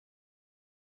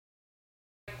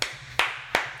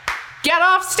Get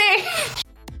off stage!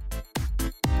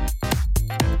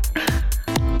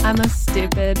 I'm a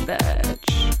stupid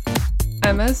bitch.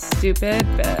 I'm a stupid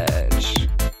bitch.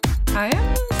 I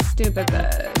am a stupid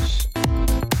bitch.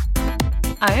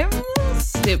 I am a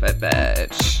stupid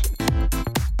bitch.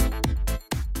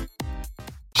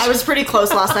 I was pretty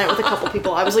close last night with a couple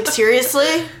people. I was like,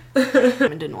 seriously? I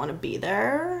didn't want to be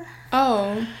there.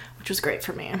 Oh. Which was great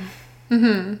for me.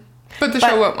 Mm-hmm. But the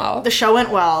show went well. The show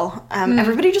went well.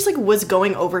 Everybody just like was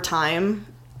going over time.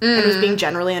 And it was being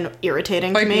generally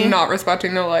irritating to me. Like not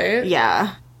respecting the light?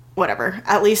 Yeah. Whatever.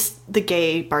 At least the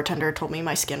gay bartender told me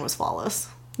my skin was flawless.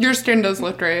 Your skin does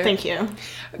look great. Thank you.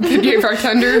 The gay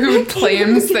bartender who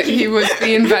claims that he was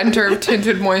the inventor of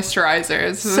tinted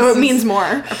moisturizers. So it means more.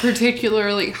 A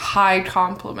particularly high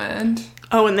compliment.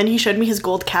 Oh, and then he showed me his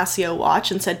gold Casio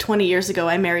watch and said, 20 years ago,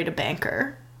 I married a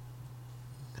banker.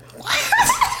 What?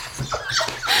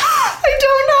 I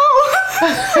don't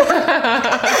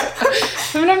know.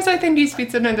 Sometimes I think he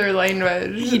speaks another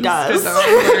language. He does.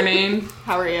 I'm learning.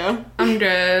 How are you? I'm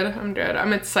good.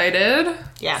 I'm excited.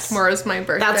 Yes. Tomorrow's my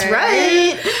birthday. That's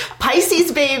right.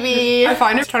 Pisces, baby. I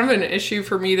find it kind of an issue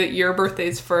for me that your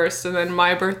birthday's first and then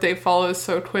my birthday follows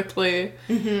so quickly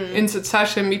in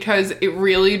succession, because it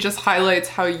really just highlights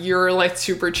how you're like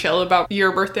super chill about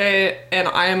your birthday and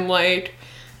I'm like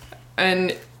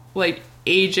an like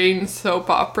aging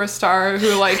soap opera star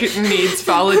who like needs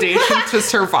validation to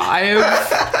survive.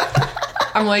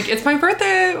 I'm like, it's my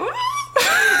birthday.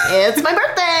 It's my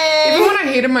birthday. Even when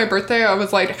I hated my birthday, I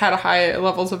was like, had high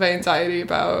levels of anxiety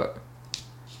about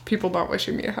people not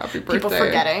wishing me a happy birthday. People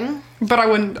forgetting. But I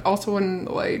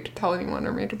wouldn't like tell anyone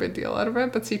or make a big deal out of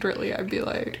it. But secretly, I'd be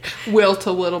like, wilt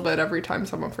a little bit every time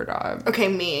someone forgot. Okay,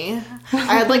 me. I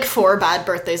had like 4 bad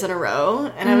birthdays in a row.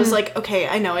 And I was like, okay,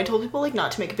 I know I told people like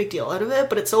not to make a big deal out of it,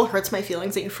 but it still hurts my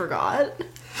feelings that you forgot.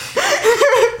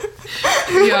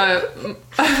 Yeah.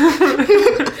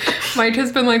 Mike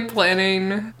has been like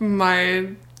planning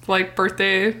my like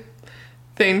birthday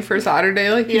thing for Saturday.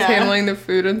 Like he's handling the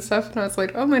food and stuff. And I was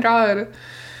like, oh my God.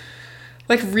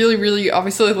 Like really, really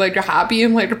obviously like happy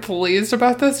and like pleased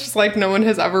about this. Just like no one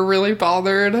has ever really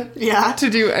bothered to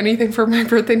do anything for my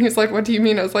birthday. And he's like, what do you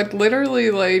mean? I was like,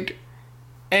 literally like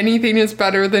anything is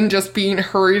better than just being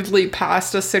hurriedly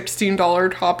past a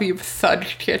 $16 copy of Thud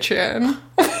Kitchen.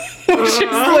 Which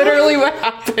is literally what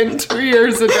happened 2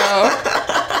 years ago.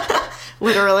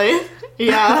 Literally.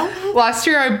 Yeah. Last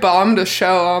year I bombed a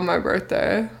show on my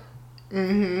birthday.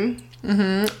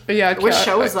 Yeah. Which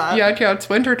show was that? Yeah, it's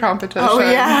winter competition. Oh,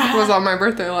 yeah. It was on my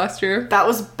birthday last year. That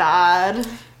was bad.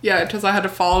 Yeah, because I had to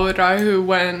follow a guy who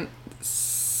went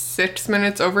 6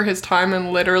 minutes over his time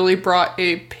and literally brought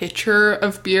a pitcher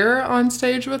of beer on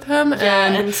stage with him.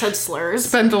 And said slurs.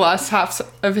 Spent the last half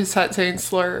of his set saying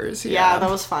slurs. Yeah, that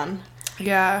was fun.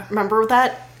 Yeah. Remember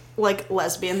that, like,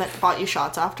 lesbian that bought you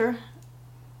shots after?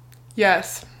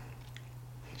 Yes.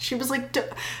 She was like,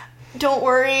 don't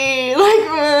worry. Like,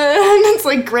 and it's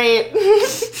like, great.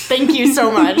 Thank you so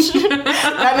much.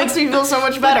 That makes me feel so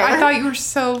much better. I thought you were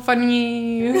so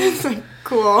funny. It's like,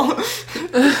 cool.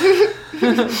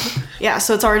 Yeah,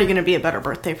 so it's already going to be a better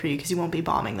birthday for you because you won't be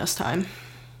bombing this time.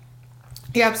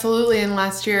 Yeah, absolutely. And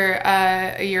last year,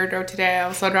 a year ago today, I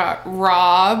also got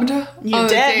robbed on the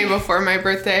day before my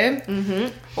birthday.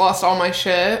 Lost all my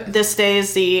shit. This day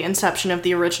is the inception of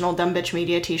the original Dumb Bitch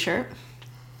Media t-shirt.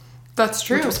 That's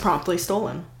true. Which was promptly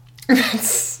stolen.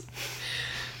 That's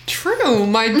true.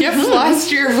 My gift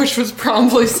last year, which was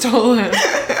promptly stolen.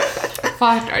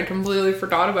 Fuck, I completely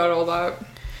forgot about all that.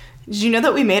 Did you know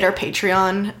that we made our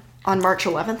Patreon on March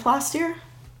 11th last year?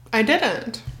 I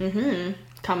didn't.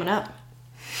 Coming up.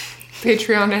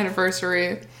 Patreon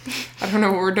anniversary. I don't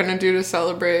know what we're gonna do to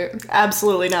celebrate.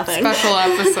 Absolutely nothing. Special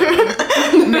episode.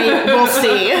 We'll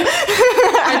see.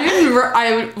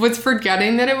 I was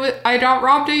forgetting that I got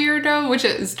robbed a year ago, which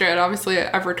is good. Obviously,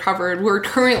 I've recovered. We're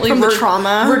currently from the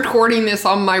trauma. Recording this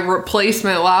on my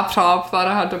replacement laptop that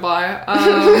I had to buy.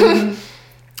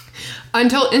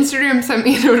 Until Instagram sent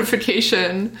me a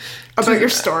notification about your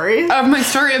story, of my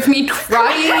story of me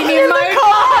crying in my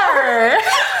car.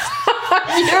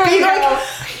 Being like,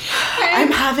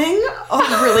 I'm having a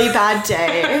really bad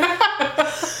day.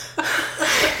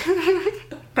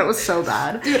 That was so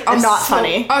bad. Dude, and not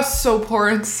funny. I was so poor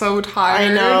and so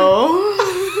tired. I know.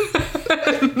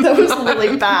 That was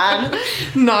really bad.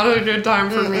 Not a good time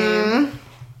for me.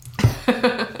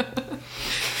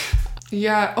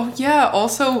 Yeah. Oh, yeah.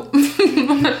 Also,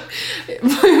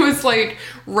 it was like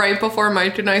right before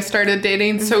Mike and I started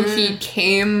dating, so he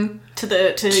came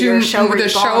to your show, where the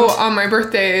show on my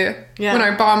birthday when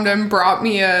I bombed him. Brought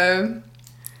me a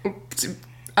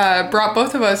brought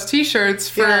both of us t-shirts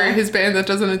for his band that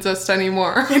doesn't exist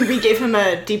anymore. And we gave him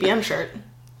a DBM shirt.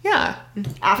 Yeah.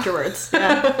 Afterwards.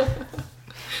 Yeah.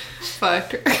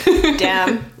 Fuck.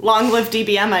 Damn. Long live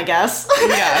DBM, I guess.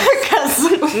 Yeah.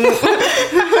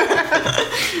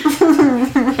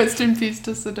 Rest in peace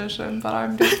to Sedition, but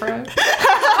I'm different.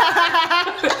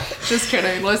 Just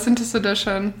kidding. Listen to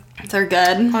Sedition. They're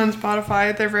good. On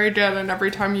Spotify. They're very good, and every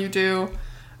time you do,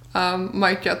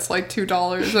 Mike gets like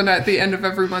 $2, and at the end of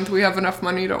every month we have enough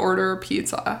money to order a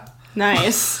pizza.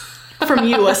 Nice. From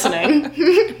you listening.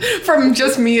 from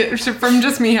just me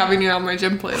having it on my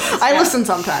gym playlist. I listen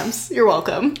sometimes. You're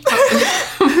welcome.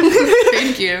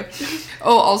 Thank you.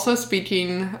 Oh, also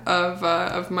speaking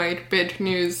of my big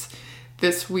news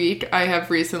this week, I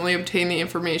have recently obtained the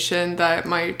information that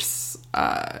Mike's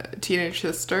teenage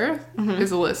sister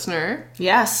is a listener.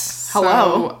 Yes.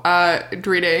 Hello. So,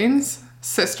 greetings,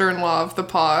 sister-in-law of the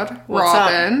pod, What's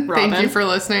Robin. up, Robin? Thank you for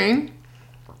listening.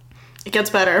 It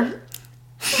gets better.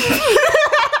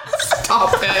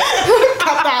 Stop it.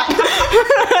 Cut that.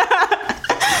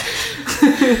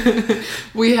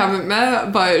 We haven't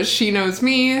met, but she knows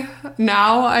me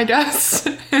now, I guess.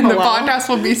 And the podcast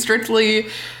will be strictly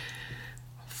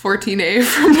 14A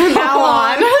from now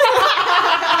on.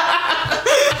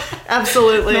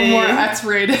 Absolutely. No more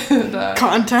X-rated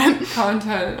content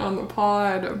on the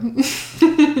pod.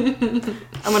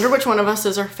 I wonder which one of us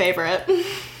is our favorite.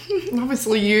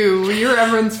 Obviously you. You're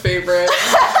everyone's favorite.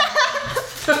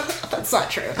 That's not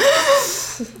true.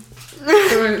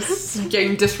 I'm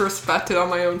getting disrespected on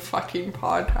my own fucking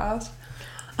podcast.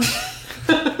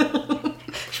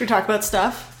 Should we talk about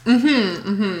stuff?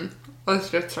 Let's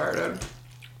get started.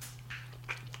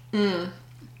 Mom,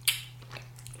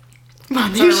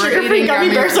 these sugar-free gummy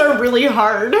bears are really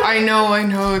hard. I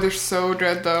know. They're so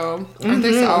good, though. Aren't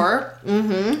they sour?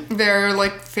 Mm-hmm. They're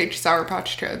like fake Sour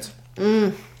Patch Kids.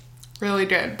 Really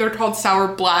good. They're called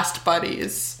Sour Blast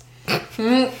Buddies.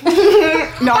 Knockoff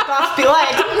be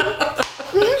like.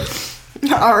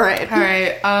 All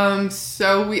right.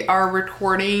 So we are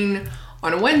recording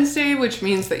on a Wednesday, which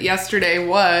means that yesterday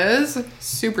was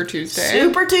Super Tuesday.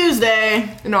 Super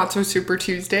Tuesday. Not so Super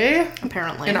Tuesday.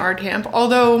 Apparently. In our camp.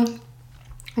 Although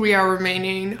we are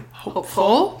remaining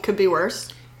hopeful. Could be worse.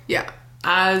 Yeah.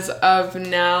 As of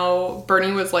now,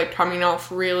 Bernie was like coming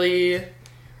off really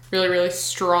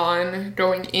strong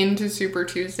going into Super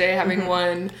Tuesday, having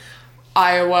won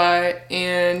Iowa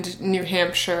and New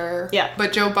Hampshire. Yeah.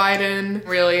 But Joe Biden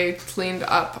really cleaned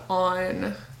up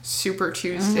on Super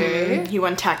Tuesday. He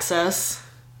won Texas.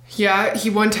 Yeah, he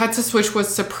won Texas, which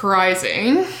was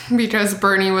surprising because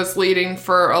Bernie was leading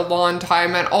for a long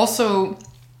time. And also,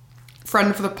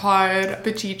 friend of the pod,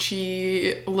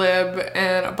 Bachichi, Lib,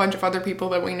 and a bunch of other people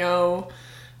that we know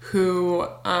who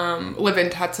live in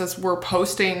Texas were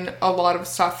posting a lot of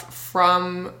stuff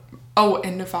from,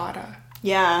 in Nevada.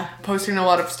 Yeah. Posting a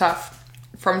lot of stuff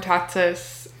from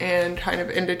Texas and kind of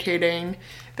indicating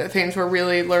that things were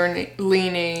really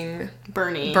leaning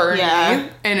Bernie. Yeah.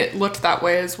 And it looked that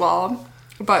way as well.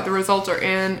 But the results are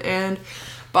in, and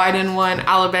Biden won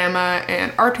Alabama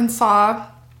and Arkansas.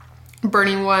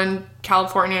 Bernie won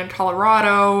California and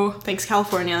Colorado. Thanks,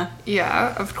 California.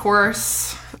 Yeah, of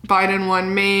course. Biden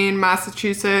won Maine,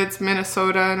 Massachusetts,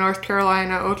 Minnesota, North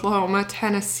Carolina, Oklahoma,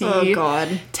 Tennessee. Oh,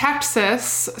 God. Texas.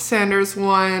 Sanders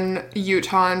won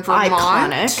Utah and Vermont.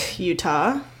 Iconic.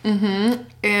 Utah. Mm-hmm.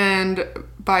 And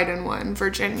Biden won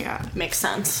Virginia. Makes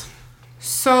sense.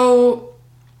 So,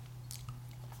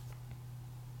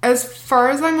 as far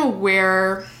as I'm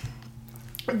aware,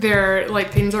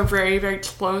 things are very, very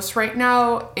close right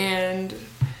now, and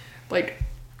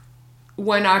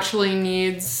one actually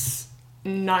needs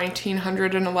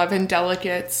 1,911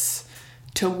 delegates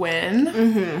to win.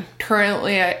 Mm-hmm.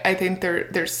 Currently, I think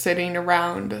they're sitting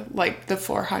around the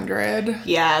 400.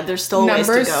 Yeah, there's still a ways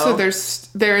to go. So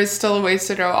there is still a ways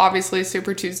to go. Obviously,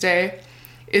 Super Tuesday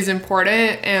is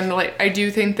important, and I do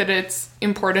think that it's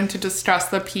important to discuss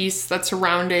the piece that's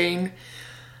surrounding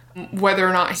whether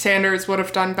or not Sanders would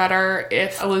have done better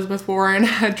if Elizabeth Warren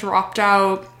had dropped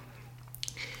out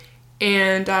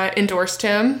and endorsed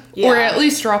him. Yeah. Or at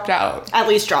least dropped out. At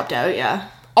least dropped out, yeah.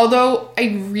 Although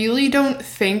I really don't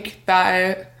think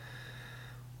that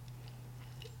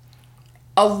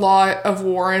a lot of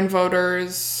Warren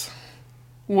voters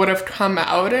would have come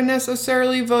out and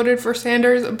necessarily voted for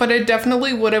Sanders, but it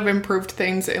definitely would have improved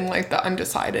things in the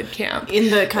undecided camp. In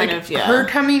the kind of, yeah. Her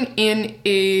coming in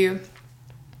a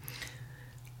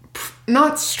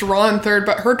not strong third,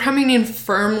 but her coming in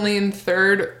firmly in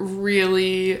third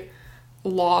really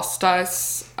lost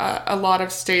us a lot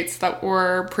of states that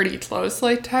were pretty close,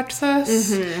 like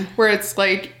Texas, where it's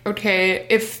like, okay,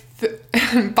 if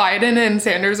Biden and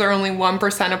Sanders are only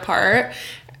 1% apart,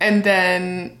 and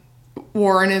then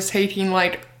Warren is taking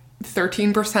like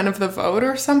 13% of the vote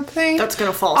or something, that's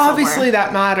gonna fall obviously somewhere.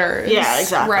 That matters. Yeah,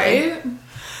 exactly. Right?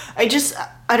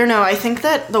 I don't know, I think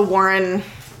that the Warren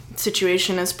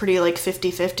situation is pretty like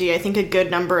 50-50. I think a good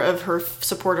number of her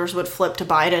supporters would flip to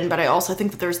Biden, but I also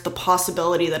think that there's the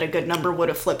possibility that a good number would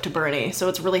have flipped to Bernie, so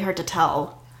it's really hard to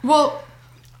tell. Well,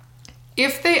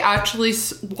 if they actually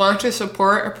want to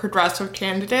support a progressive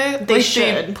candidate, they like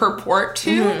should. They purport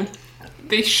to,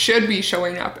 they should be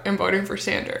showing up and voting for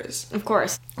Sanders. Of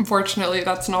course. Unfortunately,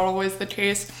 that's not always the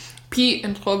case. Pete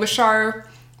and Klobuchar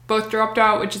both dropped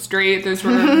out, which is great. Those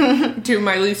were two of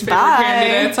my least favorite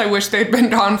candidates. I wish they'd been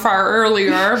gone far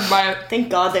earlier, but... Thank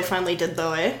God they finally did,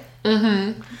 though, eh?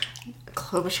 Mm-hmm.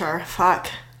 Klobuchar, fuck.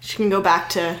 She can go back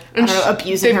to, I don't know,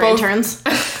 abusing her interns.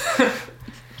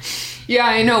 Yeah,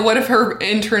 I know. What have her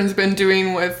interns been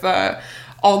doing with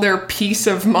all their peace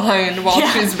of mind while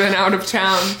she's been out of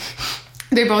town?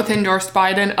 They both endorsed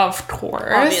Biden, of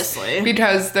course. Obviously.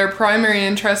 Because their primary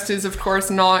interest is, of course,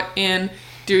 not in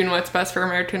doing what's best for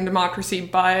American democracy,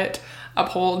 but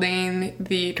upholding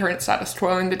the current status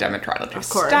quo in the democratic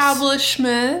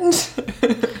establishment.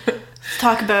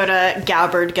 Talk about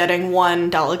Gabbard getting one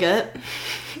delegate.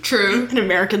 True. In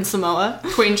American Samoa.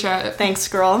 Queen shit. Thanks,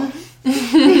 girl. She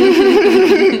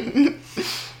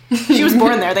was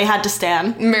born there. They had to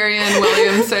stand. Marianne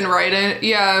Williamson, right?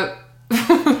 Yeah.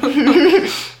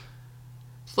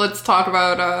 Let's talk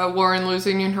about Warren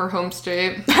losing in her home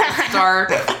state. It's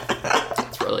dark.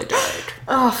 It's really dark.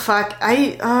 Oh, fuck.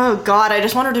 Oh, God. I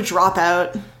just want her to drop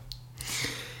out.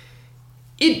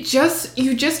 You just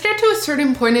get to a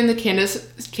certain point in the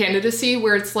candidacy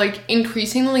where it's like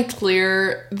increasingly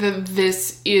clear that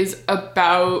this is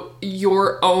about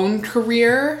your own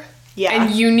career. Yeah.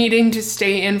 And you needing to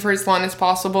stay in for as long as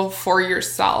possible for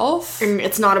yourself. And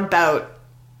it's not about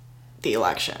the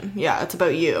election. Yeah, it's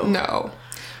about you. No.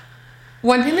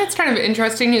 One thing that's kind of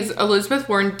interesting is Elizabeth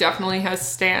Warren definitely has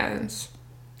stands.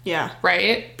 Yeah.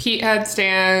 Right? Pete had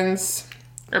stands.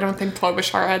 I don't think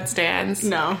Klobuchar had stands.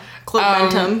 No.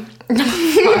 Momentum. But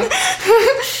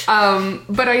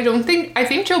I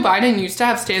think Joe Biden used to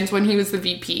have stands when he was the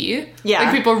VP. Yeah.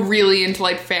 Like, people really into,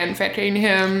 like, fanficking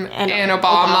him and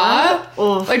Obama.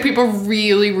 Like, people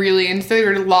really, really into...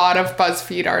 There are a lot of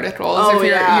BuzzFeed articles if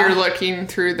you're looking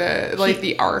through the, like,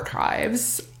 the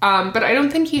archives. But I don't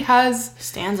think he has...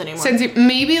 stands anymore.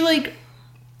 Maybe, like...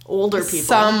 older people.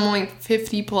 Some, like,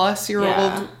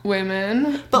 50-plus-year-old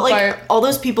women. But, like, all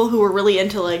those people who were really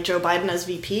into, like, Joe Biden as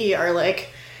VP are, like,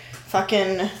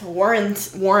 fucking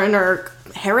Warren or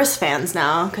Harris fans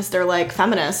now, because they're, like,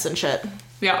 feminists and shit.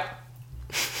 Yeah.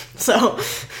 So,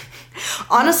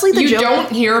 honestly, You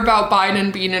don't hear about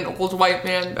Biden being an old white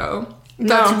man, though.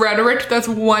 That's rhetoric that's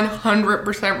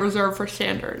 100% reserved for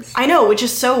Sanders. I know, which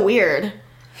is so weird.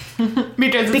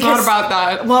 Because it's not about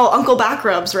that. Well, Uncle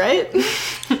Backrubs, right?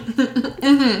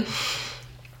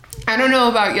 I don't know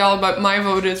about y'all, but my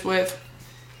vote is with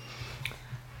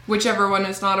whichever one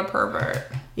is not a pervert.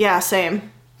 Yeah,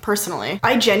 same. Personally.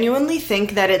 I genuinely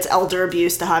think that it's elder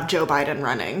abuse to have Joe Biden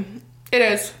running. It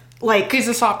is. Like, he's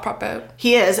a sock puppet.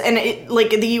 He is. And,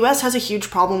 the U.S. has a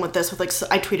huge problem with this, with, like,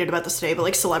 I tweeted about this today, but,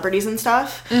 like, celebrities and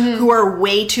stuff who are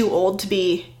way too old to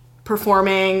be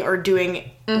performing or doing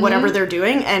whatever they're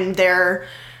doing, and they're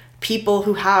people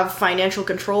who have financial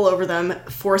control over them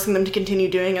forcing them to continue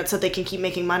doing it so they can keep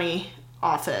making money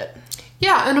off it.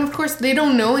 Yeah, and of course they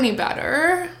don't know any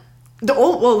better. The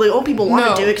old people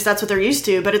want to do it because that's what they're used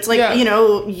to, but it's like, you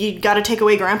know, you got to take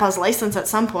away grandpa's license at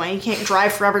some point. You can't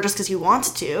drive forever just because you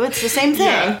want to. It's the same thing.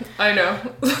 Yeah, I know.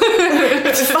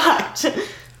 It's fucked.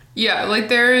 Yeah, like,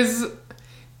 there's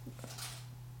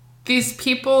these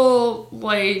people,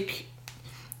 like,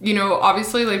 you know,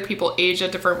 obviously, like, people age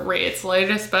at different rates, like,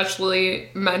 especially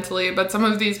mentally, but some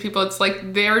of these people, it's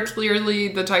like, they're clearly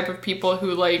the type of people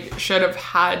who, like, should have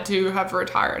had to have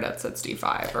retired at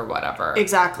 65 or whatever.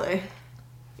 Exactly.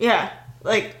 Yeah.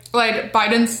 Like,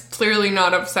 Biden's clearly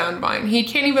not of sound mind. He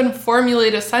can't even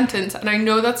formulate a sentence, and I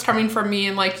know that's coming from me,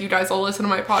 and, like, you guys all listen to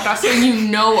my podcast, so you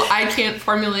know I can't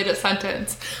formulate a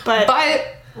sentence.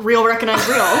 But real recognize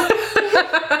real.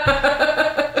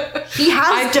 He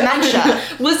has dementia.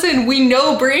 Listen, we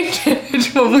know brain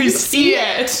damage when we see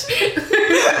it.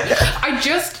 I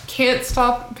just can't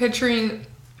stop picturing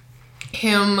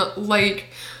him, like,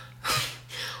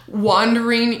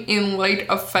 wandering in like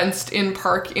a fenced-in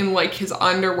park in like his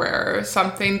underwear or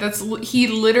something. He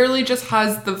literally just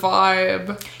has the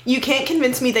vibe. You can't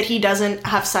convince me that he doesn't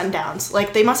have sundowns.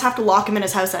 Like, they must have to lock him in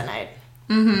his house at night.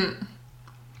 Mm-hmm.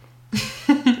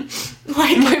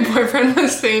 Like, my boyfriend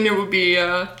was saying it would be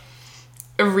a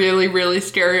really, really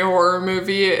scary horror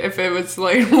movie if it was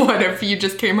like, what if you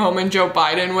just came home and Joe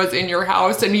Biden was in your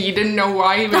house and he didn't know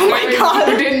why he was there? My God.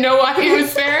 You didn't know why he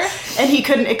was there? And he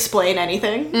couldn't explain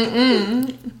anything?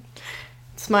 Mm-mm.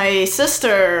 It's my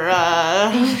sister.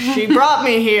 She brought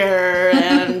me here,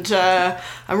 and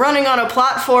I'm running on a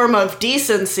platform of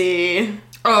decency.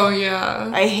 Oh, yeah.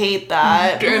 I hate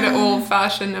that. Good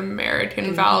old-fashioned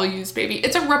American values, baby.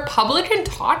 It's a Republican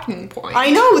talking point. I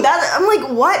know. I'm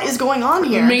like, what is going on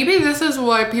here? Maybe this is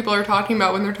what people are talking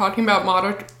about when they're talking about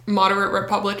moderate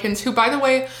Republicans, who, by the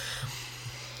way,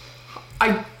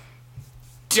 I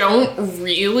don't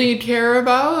really care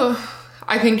about.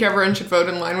 I think everyone should vote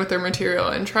in line with their material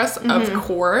interests, of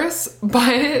course.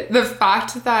 But the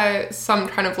fact that some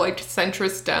kind of like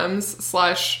centrist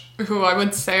Dems / who I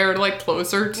would say are like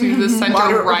closer to the center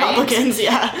Moderate right. Republicans,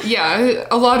 yeah. Yeah,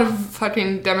 a lot of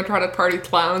fucking Democratic Party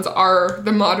clowns are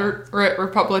the moderate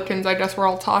Republicans I guess we're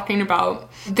all talking about.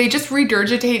 They just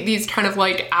regurgitate these kind of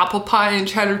like apple pie and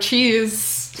cheddar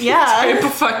cheese type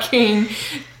of fucking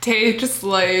just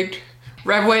like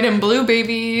red, white, and blue,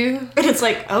 baby. And it's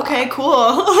like, okay,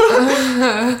 cool.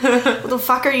 What the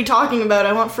fuck are you talking about?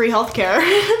 I want free healthcare.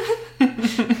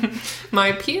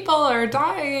 My people are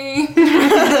dying.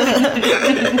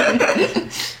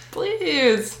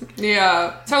 Please.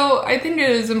 Yeah. So I think it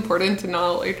is important to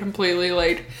not like completely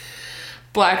like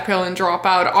black pill and drop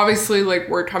out. Obviously, like,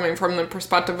 we're coming from the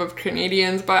perspective of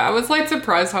Canadians, but I was like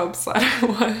surprised how upset I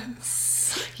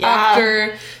was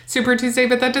after Super Tuesday,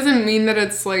 but that doesn't mean that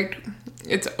it's like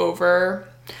it's over.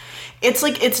 It's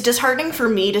like, it's disheartening for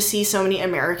me to see so many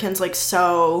Americans like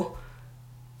so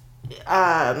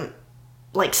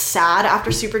like sad after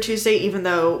Super Tuesday, even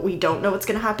though we don't know what's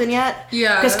gonna happen yet.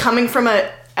 Yeah. Because coming from a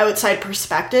outside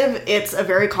perspective, it's a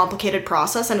very complicated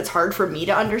process and it's hard for me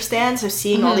to understand. So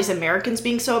seeing all these Americans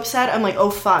being so upset, I'm like, oh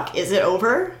fuck, is it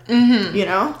over? Mm-hmm. You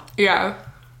know? Yeah.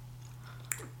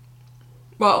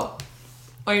 Well,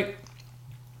 like,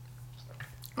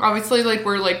 obviously, like,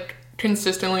 we're like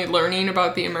consistently learning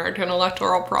about the American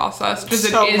electoral process because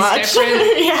it is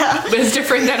different. Yeah. It's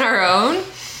different than our own.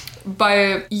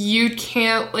 But you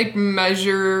can't, like,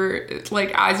 measure,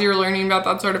 like, as you're learning about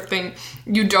that sort of thing,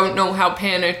 you don't know how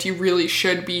panicked you really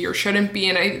should be or shouldn't be.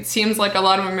 And it seems like a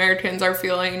lot of Americans are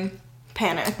feeling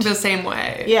panicked the same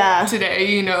way. Yeah.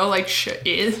 Today, you know, like, should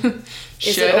I over?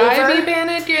 be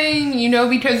panicking? You know,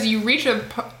 because you reach a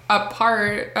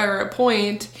part or a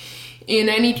point in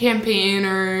any campaign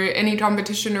or any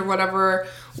competition or whatever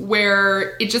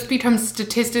where it just becomes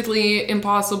statistically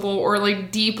impossible or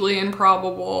like deeply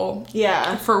improbable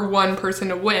for one person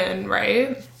to win,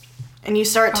 right? And you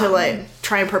start to like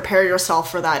try and prepare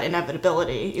yourself for that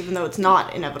inevitability, even though it's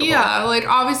not inevitable. Yeah, like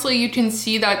obviously you can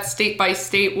see that state by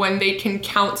state when they can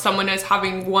count someone as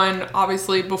having won,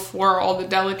 obviously before all the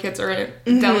delegates are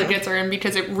in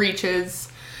because it reaches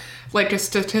like a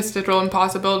statistical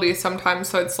impossibility sometimes.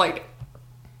 So it's like,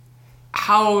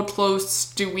 how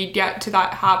close do we get to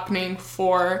that happening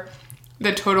for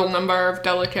the total number of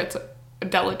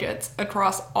delegates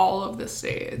across all of the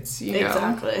states, you know?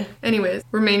 Exactly. Anyways,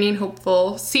 remaining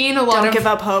hopeful, seeing a lot Don't give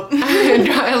up hope.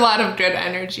 a lot of good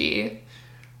energy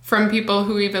from people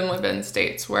who even live in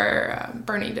states where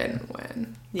Bernie didn't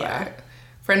win. Yeah. But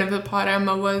friend of the pod,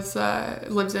 Emma, lives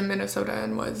in Minnesota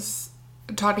and was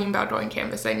talking about going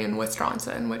canvassing in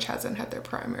Wisconsin, which hasn't had their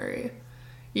primary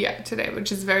yet today,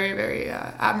 which is very, very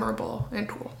admirable and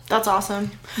cool. That's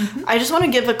awesome. Mm-hmm. I just want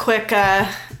to give a quick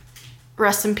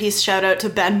rest in peace shout out to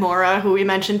Ben Mora, who we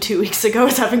mentioned 2 weeks ago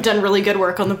as having done really good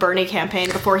work on the Bernie campaign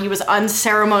before he was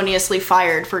unceremoniously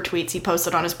fired for tweets he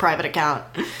posted on his private account.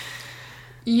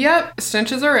 Yep.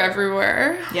 Snitches are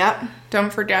everywhere. Yep.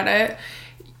 Don't forget it.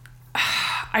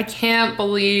 I can't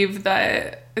believe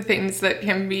that things that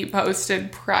can be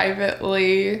posted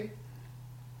privately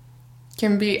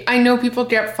can be... I know people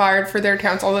get fired for their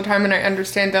accounts all the time, and I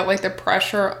understand that, like, the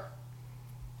pressure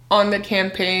on the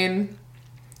campaign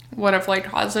would have, like,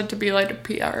 caused it to be, like, a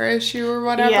PR issue or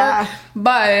whatever. Yeah.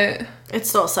 But... it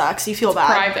still sucks. You feel bad.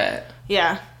 Private.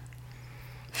 Yeah.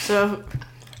 So...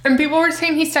 and people were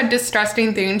saying he said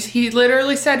disgusting things. He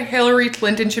literally said Hillary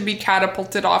Clinton should be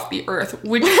catapulted off the earth,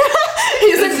 which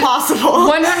is impossible.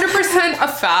 100% a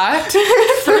fact,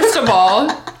 first of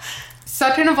all.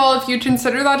 Second of all, if you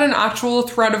consider that an actual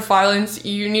threat of violence,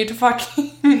 you need to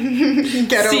fucking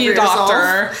get see over a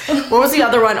doctor. What was the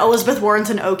other one? Elizabeth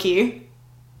Warrenton Oakey.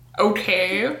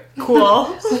 Okay.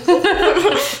 Cool.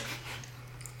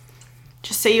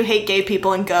 Just say you hate gay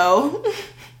people and go.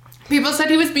 People said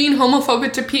he was being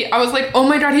homophobic to Pete. I was like, oh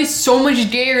my god, he's so much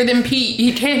gayer than Pete.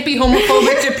 He can't be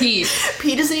homophobic to Pete.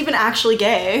 Pete isn't even actually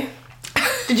gay.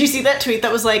 Did you see that tweet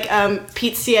that was like,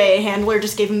 Pete's CIA handler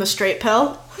just gave him the straight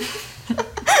pill? He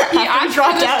asked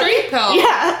for the straight pill.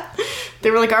 Yeah.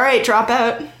 They were like, all right, drop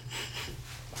out.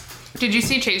 Did you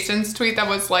see Chasten's tweet that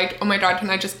was like, oh my god, can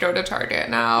I just go to Target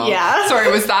now? Yeah.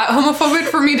 Sorry, was that homophobic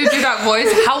for me to do that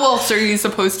voice? How else are you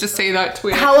supposed to say that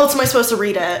tweet? How else am I supposed to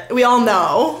read it? We all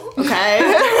know, okay?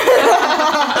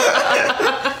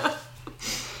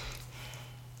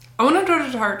 I want to go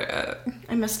to Target.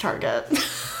 I miss Target.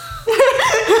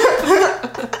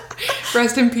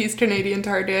 Rest in peace, Canadian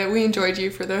Target. We enjoyed you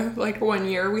for the, 1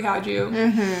 year we had you.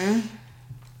 Mm-hmm.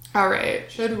 All right,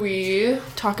 should we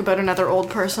talk about another old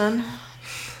person?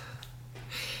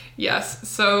 Yes,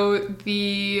 so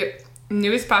the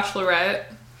newest Bachelorette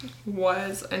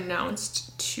was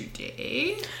announced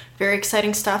today. Very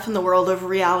exciting stuff in the world of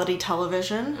reality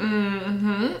television.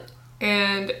 Mm-hmm.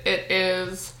 And it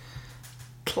is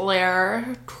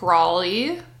Claire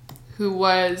Crawley, who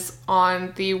was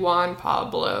on the Juan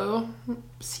Pablo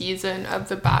season of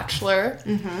The Bachelor.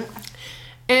 Mm-hmm.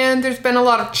 And there's been a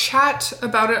lot of chat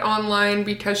about it online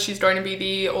because she's going to be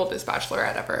the oldest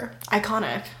Bachelorette ever.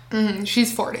 Iconic. Mm-hmm.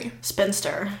 She's 40.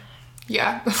 Spinster.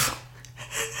 Yeah.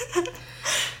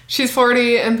 She's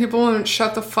 40 and people won't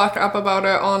shut the fuck up about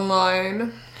it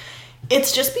online.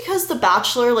 It's just because The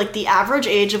Bachelor, the average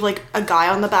age of, a guy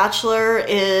on The Bachelor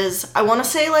is, I want to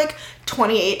say,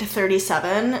 28 to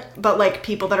 37, but,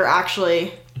 people that are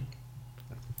actually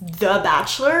The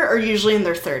Bachelor are usually in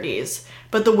their 30s.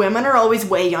 But the women are always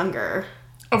way younger.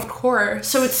 Of course.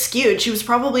 So it's skewed. She was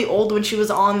probably old when she was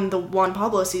on the Juan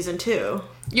Pablo season, too.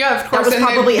 Yeah, of course. That was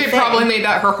probably they probably made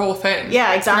that her whole thing.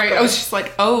 Yeah, exactly. Right? I was just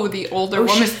like, oh, the older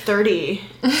woman. She's 30.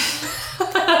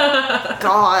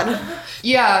 God.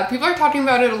 Yeah, people are talking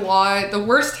about it a lot. The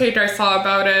worst take I saw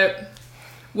about it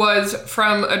was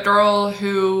from a girl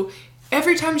who,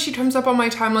 every time she comes up on my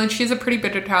timeline, she's a pretty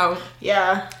bit account.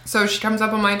 Yeah. So she comes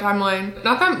up on my timeline.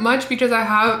 Not that much because I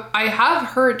have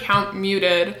her account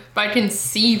muted, but I can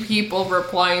see people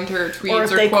replying to her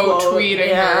tweets or quote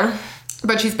tweeting her.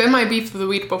 But she's been my beef of the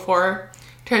week before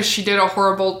because she did a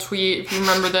horrible tweet, if you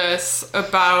remember this,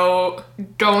 about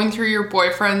going through your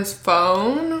boyfriend's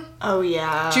phone. Oh,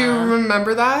 yeah. Do you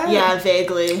remember that? Yeah,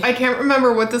 vaguely. I can't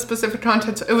remember what the specific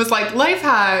content. It was like, life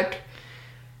hack.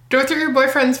 Go through your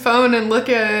boyfriend's phone and look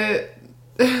at...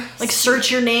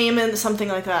 search your name and something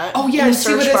like that. Oh, yeah, and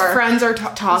see what his friends are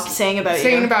saying about you.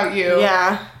 Saying about you.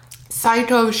 Yeah.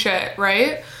 Psycho shit,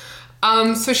 right?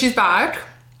 So she's back.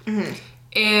 Mm-hmm.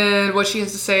 And what she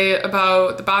has to say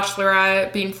about The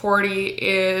Bachelorette being 40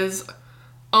 is,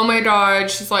 oh my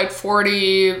god, she's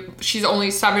 40. She's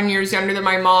only 7 years younger than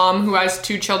my mom, who has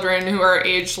 2 children who are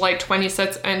aged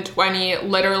 26 and 20.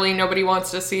 Literally nobody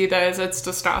wants to see this. It's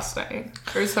disgusting.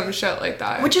 Or some shit like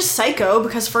that. Which is psycho,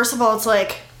 because first of all, it's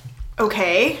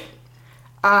okay,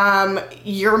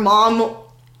 your mom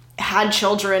had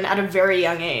children at a very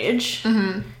young age.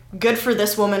 Mm-hmm. Good for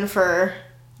this woman for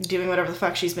doing whatever the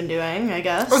fuck she's been doing, I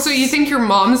guess. Oh, so you think your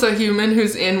mom's a human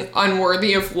who's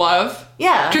unworthy of love?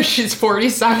 Yeah. Because she's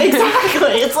 47.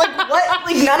 Exactly. It's what?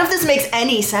 None of this makes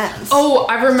any sense. Oh,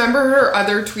 I remember her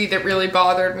other tweet that really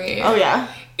bothered me. Oh, yeah?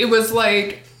 It was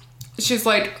she's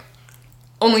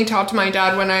only talk to my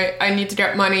dad when I need to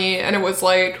get money. And it was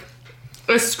a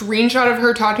screenshot of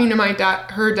her talking to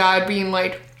her dad being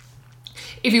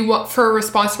if you want, for a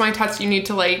response to my text, you need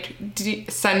to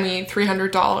send me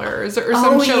 $300 or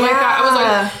some shit like that. I was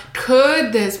like,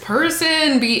 could this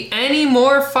person be any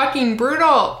more fucking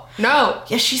brutal? No.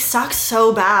 Yeah, she sucks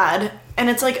so bad. And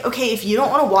it's okay, if you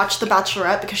don't want to watch The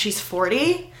Bachelorette because she's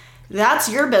 40, that's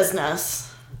your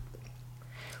business.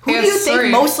 Who do you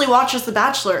think mostly watches The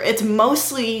Bachelor? It's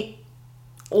mostly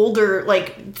older,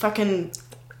 fucking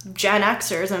Gen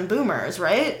Xers and boomers,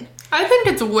 right? I think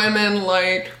it's women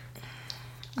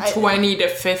 20 to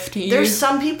 50. There's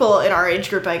some people in our age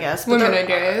group, I guess. But women, I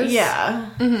guess. Yeah.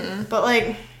 Mm-hmm.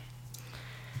 But,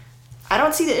 I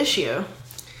don't see the issue.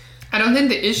 I don't think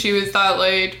the issue is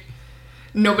that,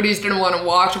 nobody's gonna want to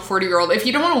watch a 40-year-old. If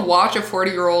you don't want to watch a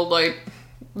 40-year-old,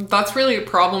 that's really a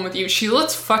problem with you. She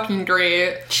looks fucking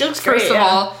great. She looks great, First of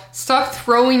all, stop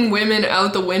throwing women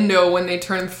out the window when they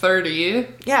turn 30.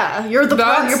 Yeah, you're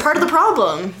part of the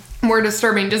problem. More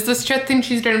disturbing. Does this chick think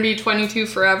she's gonna be 22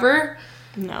 forever?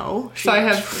 No. So I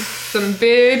have some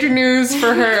big news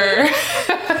for her.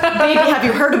 Baby, have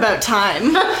you heard about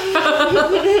time?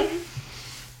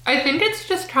 I think it's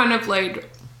just kind of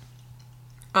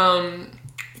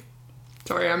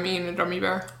Sorry, I'm eating a gummy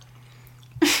bear.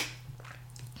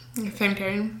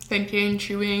 Thinking,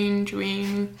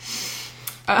 chewing.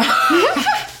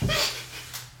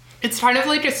 It's kind of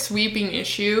like a sweeping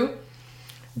issue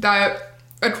that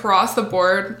across the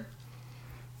board,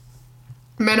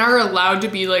 men are allowed to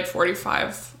be like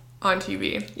 45 on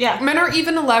TV. Yeah. Men are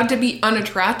even allowed to be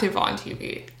unattractive on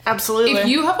TV. Absolutely. If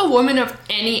you have a woman of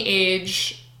any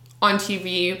age on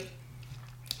TV,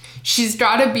 she's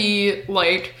got to be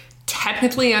like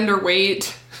technically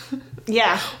underweight.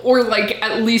 Yeah. Or like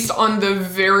at least on the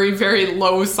very, very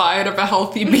low side of a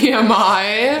healthy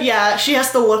BMI. Yeah, she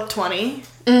has to look 20,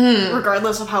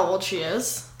 regardless of how old she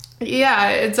is. Yeah,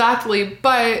 exactly.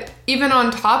 But even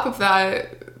on top of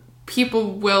that,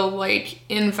 people will like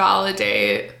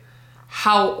invalidate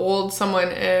how old someone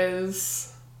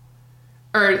is,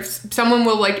 or someone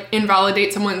will like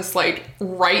invalidate someone's like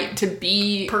right to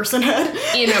be personhood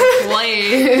in a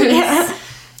place. Yeah.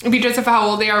 Because of how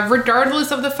old they are, regardless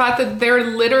of the fact that they're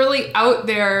literally out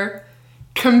there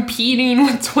competing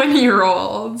with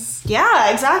 20-year-olds. Yeah,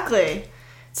 exactly.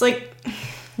 It's like,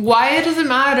 why does it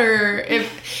matter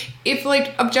if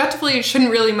like objectively it shouldn't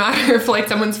really matter if like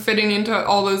someone's fitting into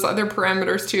all those other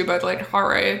parameters too, but like hot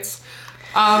rights,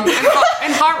 and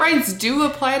hot rights do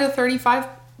apply to 35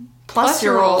 plus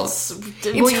year olds.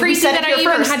 It's crazy that I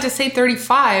even had to say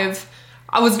 35.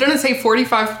 I was gonna say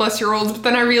 45 plus year olds, but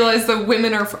then I realized that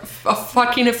women are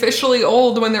fucking officially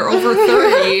old when they're over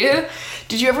 30.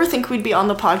 Did you ever think we'd be on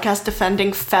the podcast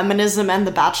defending feminism and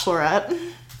The Bachelorette?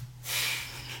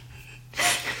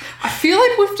 I feel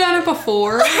like we've done it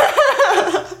before.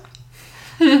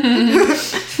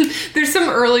 There's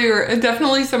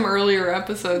definitely some earlier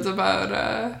episodes about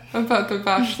The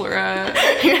Bachelorette.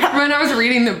 Yeah. When I was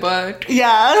reading the book.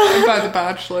 Yeah. About The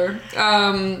Bachelor.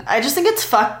 I just think it's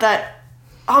fucked that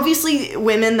obviously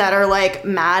women that are like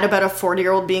mad about a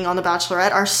 40-year-old being on The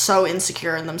Bachelorette are so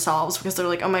insecure in themselves because they're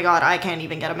like, oh my god, I can't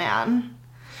even get a man.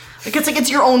 Like it's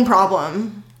your own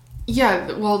problem.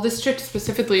 Yeah, well, this chick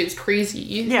specifically is crazy.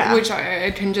 Yeah. Which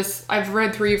I've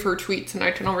read 3 of her tweets and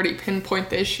I can already pinpoint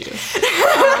the issue.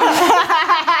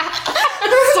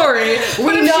 Sorry.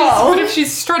 But if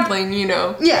she's struggling, you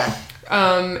know. Yeah.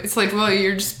 It's like, well,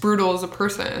 you're just brutal as a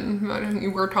person. Why don't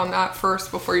you work on that first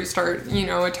before you start, you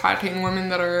know, attacking women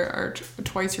that are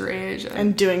twice your age.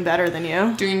 And doing better than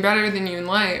you. Doing better than you in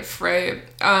life, right?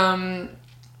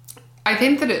 I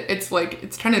think that it's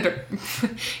kind of,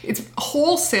 it's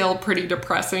wholesale pretty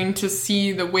depressing to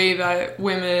see the way that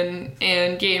women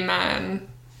and gay men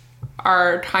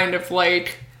are kind of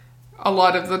like, a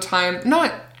lot of the time,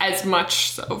 not as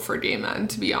much so for gay men,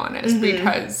 to be honest,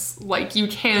 because like you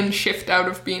can shift out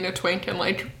of being a twink and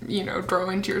like, you know,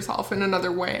 grow into yourself in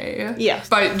another way. Yeah.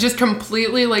 But just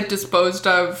completely like disposed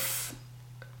of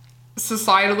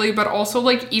societally, but also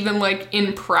like even like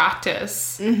in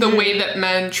practice, the way that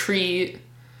men treat,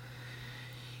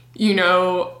 you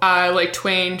know, like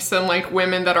twinks and like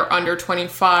women that are under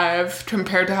 25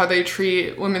 compared to how they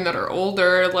treat women that are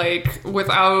older. Like,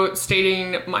 without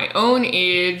stating my own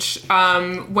age,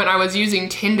 when I was using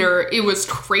Tinder, it was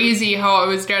crazy how I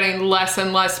was getting less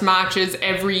and less matches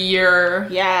every year.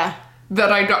 Yeah.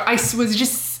 That I was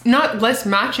just, not less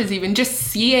matches even, just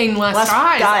seeing less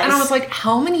guys. And I was like,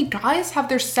 how many guys have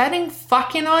their setting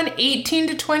fucking on 18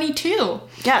 to 22?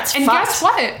 Yeah, it's and fucked. Guess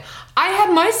what? I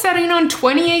had my setting on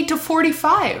 28 to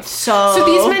 45. So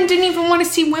these men didn't even want to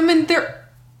see women there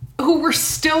who were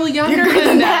still younger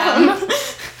than them.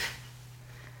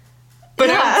 But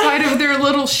outside of their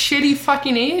little shitty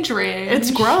fucking age range.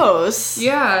 It's gross.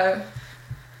 Yeah.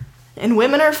 And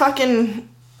women are fucking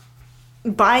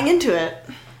buying into it.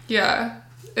 Yeah.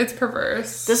 It's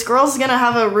perverse. This girl's gonna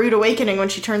have a rude awakening when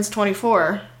she turns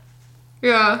 24.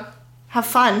 Yeah. Have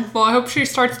fun. Well, I hope she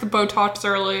starts the Botox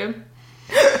early.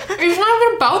 It's not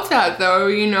even about that, though,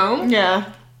 you know?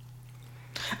 Yeah.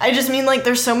 I just mean, like,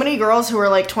 there's so many girls who are,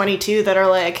 like, 22 that are,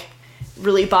 like,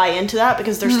 really buy into that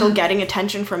because they're still getting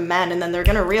attention from men, and then they're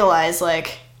gonna realize,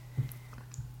 like...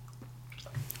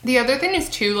 The other thing is,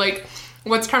 too, like,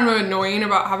 what's kind of annoying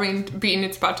about being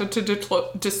expected to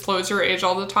disclose your age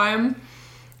all the time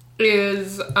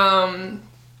is,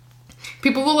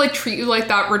 people will, like, treat you like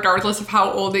that regardless of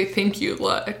how old they think you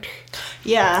look.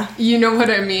 Yeah. You know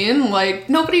what I mean? Like,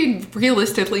 nobody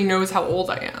realistically knows how old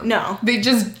I am. No. They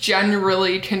just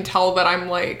generally can tell that I'm,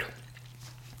 like,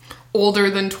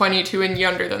 older than 22 and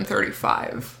younger than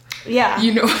 35. Yeah.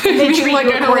 You know what I mean?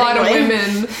 Like, and a lot of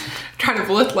women kind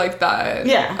of look like that.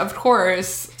 Yeah. Of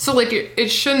course. So, like, it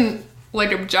shouldn't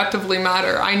like objectively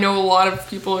matter. I know a lot of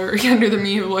people who are younger than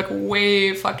me who look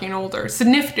way fucking older,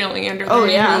 significantly younger than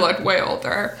me who look way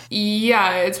older.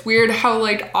 Yeah, it's weird how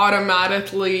like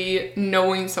automatically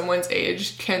knowing someone's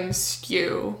age can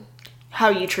skew how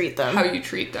you treat them.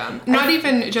 Not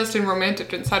even just in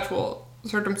romantic and sexual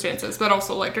circumstances, but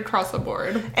also like across the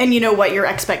board. And you know what your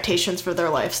expectations for their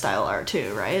lifestyle are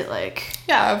too, right? Like,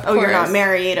 yeah, of course. You're not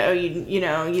married. Oh, you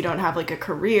know, you don't have like a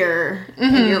career.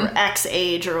 And you're X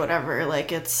age or whatever.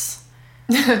 Like, it's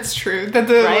that's true. That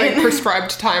the like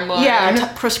prescribed timeline.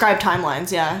 Yeah, prescribed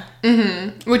timelines. Yeah.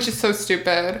 Which is so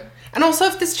stupid. And also,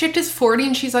 if this chick is 40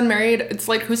 and she's unmarried, it's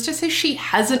like, who's to say she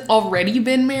hasn't already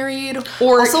been married?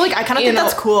 Or also, like, I kind of think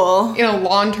that's cool. In a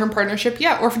long-term partnership,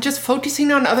 yeah. Or just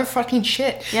focusing on other fucking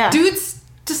shit. Yeah. Dudes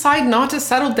decide not to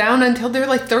settle down until they're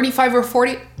like 35 or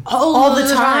 40 all the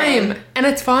time. And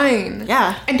it's fine.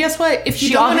 Yeah. And guess what? If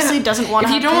she obviously doesn't want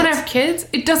to have kids. If you don't want to have kids,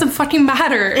 it doesn't fucking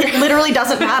matter. It literally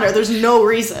doesn't matter. There's no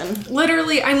reason.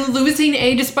 Literally, I'm losing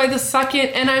ages by the second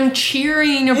and I'm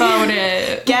cheering about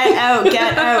it. Get out,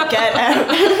 get out, get out.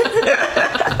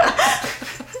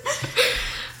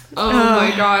 Oh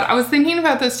my god. I was thinking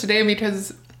about this today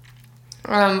because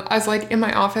I was like in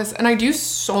my office and I do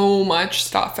so much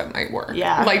stuff at my work.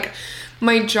 Yeah. Like,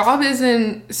 my job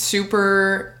isn't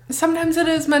super... Sometimes it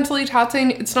is mentally taxing.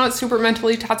 It's not super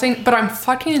mentally taxing, but I'm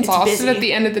fucking exhausted at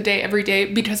the end of the day every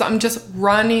day because I'm just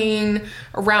running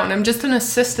around. I'm just an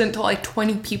assistant to like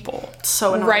 20 people.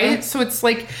 So annoying. Right? So it's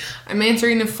like I'm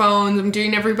answering the phones, I'm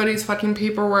doing everybody's fucking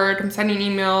paperwork, I'm sending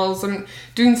emails, I'm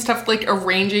doing stuff like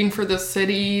arranging for the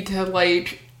city to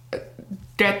like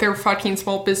get their fucking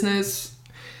small business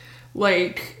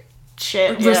like...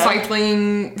 shit,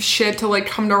 recycling shit to like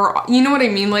come to our, you know what I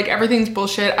mean? Like everything's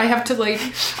bullshit. I have to like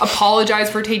apologize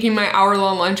for taking my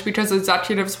hour-long lunch because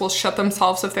executives will shut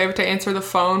themselves if they have to answer the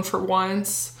phone for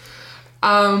once.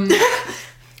 But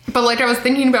like I was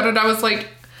thinking about it, I was like,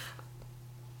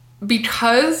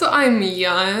 because I'm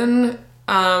young,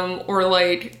 or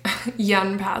like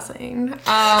young passing, because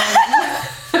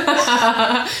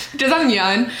I'm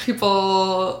young,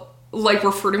 people like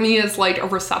refer to me as like a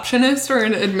receptionist or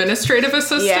an administrative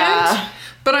assistant. Yeah.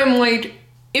 But I'm like,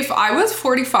 if I was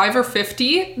 45 or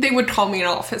 50, they would call me an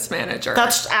office manager.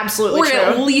 That's absolutely true. Or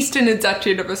at least an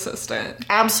executive assistant.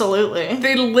 Absolutely.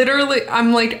 They literally,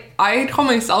 I'm like, I call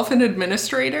myself an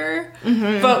administrator,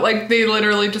 but like they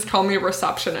literally just call me a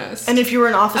receptionist. And if you were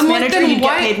an office manager, you'd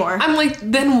get paid more. I'm like,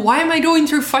 then why am I going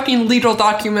through fucking legal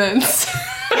documents?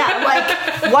 Yeah,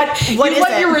 like, what is it? You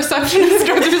let your receptionist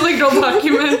go through legal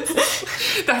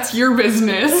documents. That's your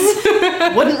business.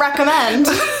 Wouldn't recommend.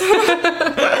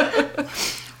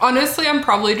 Honestly, I'm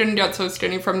probably didn't get so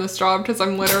skinny from this job because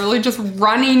I'm literally just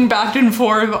running back and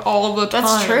forth all the time.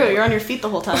 That's true. You're on your feet the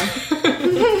whole time.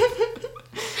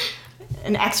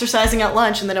 And exercising at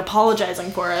lunch and then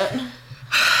apologizing for it.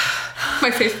 My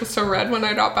face was so red when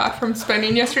I got back from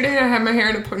spinning yesterday and I had my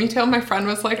hair in a ponytail. My friend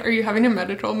was like, "Are you having a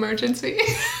medical emergency?"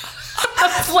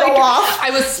 Like, I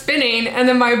was spinning and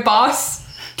then my boss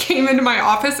came into my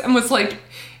office and was like,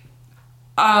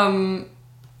 I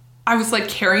was like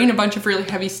carrying a bunch of really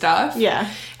heavy stuff. Yeah.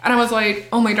 And I was like,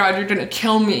 "Oh my god, you're gonna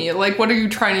kill me. Like, what are you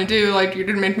trying to do? Like, you're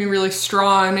gonna make me really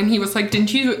strong." And he was like,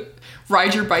 "Didn't you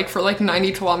ride your bike for like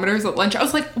 90 kilometers at lunch?" I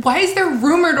was like, why is there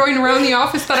rumor going around the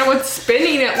office that I went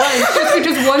spinning at lunch just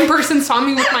because one person saw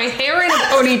me with my hair in a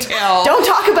ponytail? Don't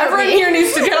talk about Everyone me. here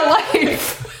needs to get a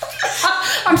life.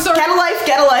 I'm sorry. Get a life,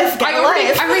 get a life, get a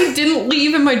life. I already didn't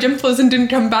leave in my gym clothes and didn't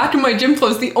come back in my gym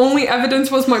clothes. The only evidence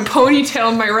was my ponytail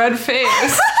and my red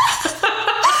face.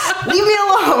 Leave me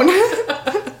alone.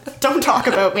 Don't talk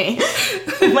about me.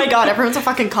 Oh my god, everyone's a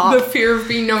fucking cop. The fear of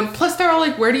being known. Plus, they're all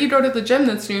like, "Where do you go to the gym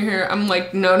that's near here?" I'm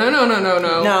like, no.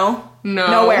 No.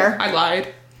 Nowhere. I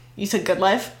lied. You said Good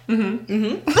Life?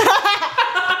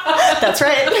 That's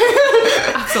right.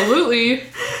 Absolutely.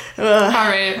 All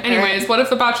right. Anyways, what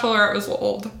if The Bachelorette was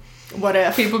old? What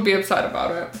if? People be upset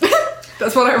about it.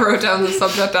 That's what I wrote down the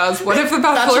subject as. What if The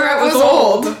Bachelorette was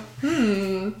old?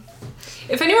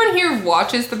 If anyone here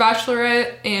watches The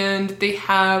Bachelorette and they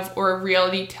have, or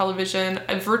reality television,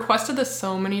 I've requested this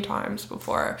so many times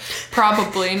before.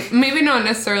 Probably. Maybe not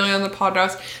necessarily on the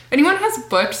podcast. If anyone has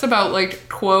books about, like,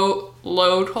 quote,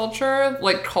 low culture,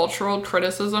 like cultural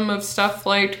criticism of stuff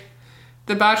like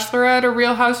The Bachelorette or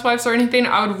Real Housewives or anything,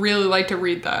 I would really like to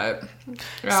read that.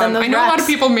 I know a lot of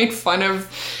people make fun of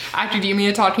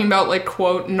academia talking about, like,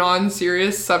 quote,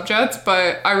 non-serious subjects,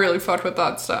 but I really fuck with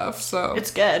that stuff, so.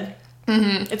 It's good.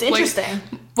 It's interesting.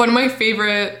 Like, one of my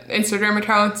favorite Instagram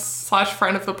accounts /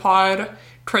 friend of the pod,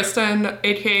 Kristen,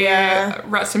 aka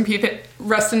Rest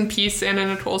in Peace, Anna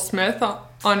Nicole Smith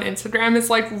on Instagram is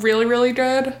like really, really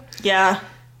good. Yeah.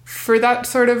 For that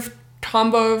sort of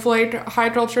combo of like high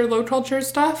culture, low culture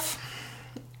stuff.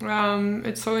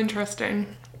 It's so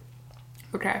interesting.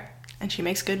 Okay. And she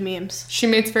makes good memes. She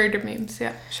makes very good memes,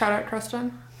 yeah. Shout out,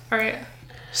 Kristen. All right.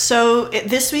 So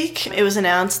this week it was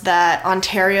announced that the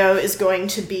Ontario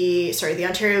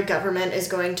government is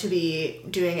going to be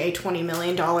doing a $20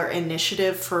 million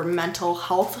initiative for mental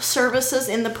health services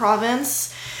in the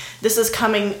province. This is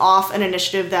coming off an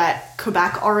initiative that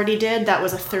Quebec already did. That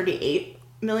was a $38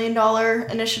 million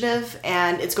initiative,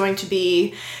 and it's going to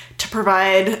be to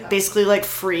provide basically like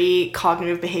free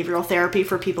cognitive behavioral therapy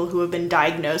for people who have been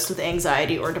diagnosed with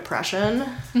anxiety or depression.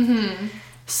 Mm-hmm.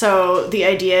 So the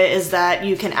idea is that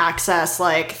you can access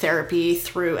like therapy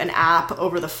through an app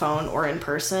over the phone or in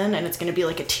person, and it's going to be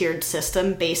like a tiered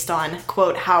system based on,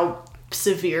 quote, how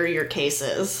severe your case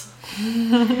is.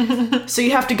 So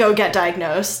you have to go get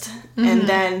diagnosed, and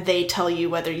then they tell you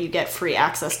whether you get free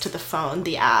access to the phone,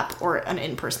 the app, or an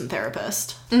in-person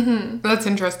therapist. Mm-hmm. That's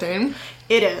interesting.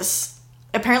 It is.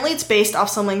 Apparently it's based off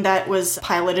something that was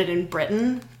piloted in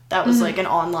Britain. That was like an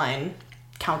online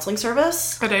counseling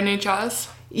service. At NHS?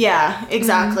 Yeah,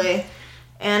 exactly.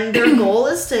 And their goal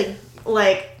is to,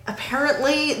 like,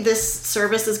 apparently this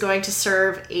service is going to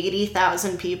serve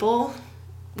 80,000 people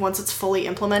once it's fully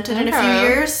implemented in a few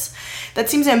years. That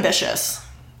seems ambitious.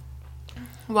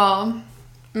 Well,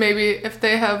 maybe if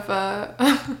they have,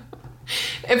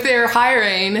 if they're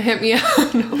hiring, hit me up.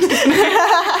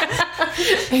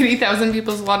 80,000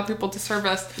 people is a lot of people to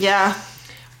service. Yeah.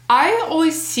 I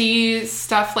always see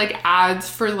stuff like ads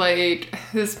for like,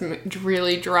 this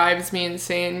really drives me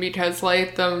insane because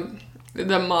like the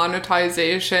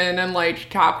monetization and like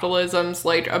capitalism's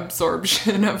like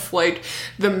absorption of like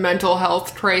the mental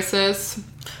health crisis.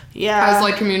 Yeah. As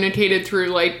like communicated through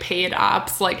like paid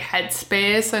apps like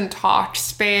Headspace and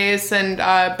Talkspace and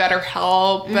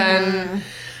BetterHelp and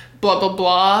blah blah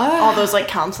blah. All those like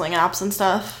counseling apps and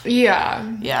stuff.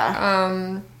 Yeah.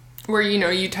 Yeah. Where, you know,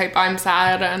 you type "I'm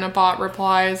sad" and a bot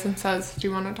replies and says, "Do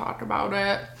you want to talk about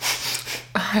it?"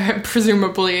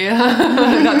 Presumably,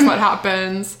 that's what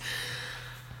happens.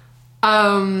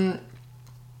 I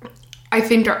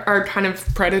think are kind of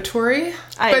predatory.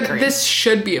 I agree. This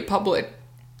should be a public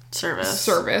service,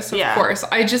 of course.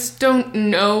 I just don't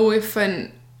know if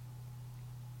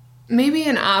maybe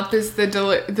an app is the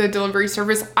delivery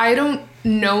service. I don't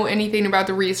know anything about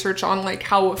the research on like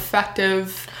how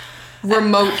effective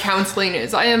remote counseling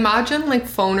is. I imagine like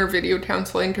phone or video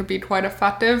counseling could be quite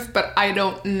effective, but I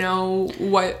don't know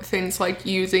what things like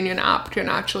using an app can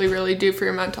actually really do for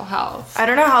your mental health. I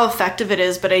don't know how effective it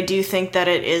is, but I do think that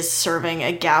it is serving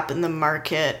a gap in the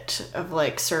market of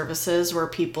like services where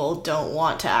people don't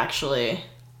want to actually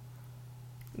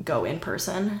go in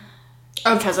person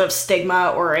because of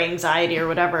stigma or anxiety or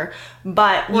whatever.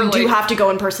 But you do have to go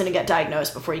in person to get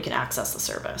diagnosed before you can access the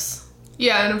service.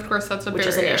 Yeah, and of course that's a barrier.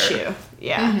 Which is an issue.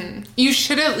 Yeah. Mm-hmm. You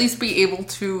should at least be able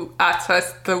to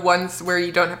access the ones where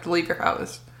you don't have to leave your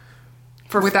house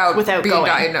without being going.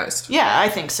 Diagnosed. Yeah, I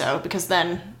think so, because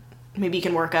then maybe you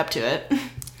can work up to it.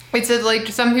 It's like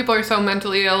some people are so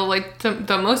mentally ill, like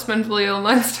the most mentally ill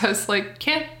amongst us, like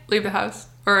can't leave the house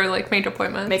or like make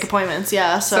appointments.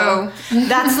 Yeah. So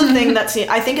that's the thing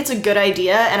I think it's a good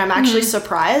idea, and I'm actually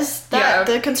surprised that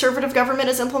the Conservative government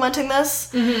is implementing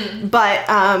this. Mm-hmm. But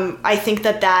I think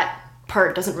that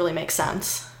part doesn't really make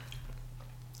sense.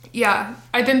 Yeah,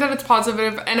 I think that it's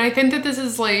positive, and I think that this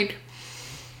is like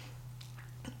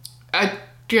a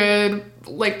good,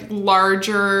 like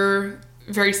larger,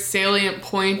 very salient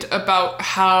point about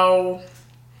how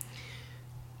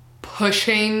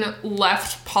pushing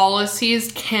left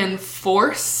policies can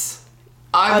force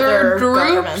other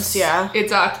groups,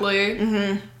 exactly,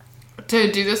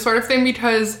 to do this sort of thing,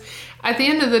 because at the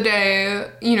end of the day,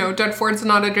 you know, Doug Ford's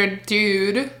not a good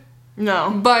dude.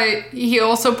 No. But he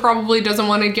also probably doesn't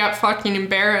want to get fucking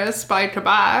embarrassed by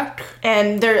Quebec.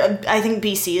 And I think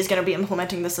BC is going to be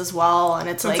implementing this as well, and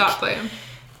it's like... Exactly.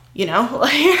 You know?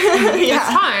 Like,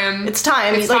 yeah. It's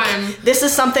time. It's time. This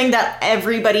is something that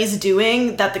everybody's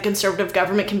doing, that the Conservative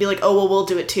government can be like, oh, well, we'll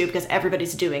do it too, because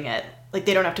everybody's doing it. Like,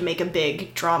 they don't have to make a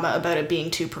big drama about it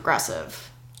being too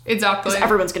progressive. Exactly. Because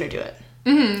everyone's going to do it.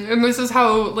 Mm-hmm. And this is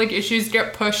how, like, issues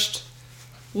get pushed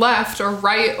left or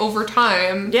right over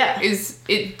time. Yeah.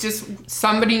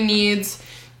 Somebody needs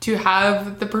to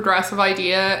have the progressive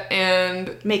idea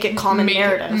and make it common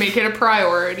narrative. Make it a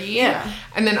priority. Yeah.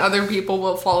 And then other people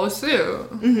will follow suit.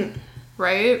 Mm-hmm.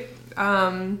 Right?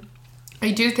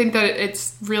 I do think that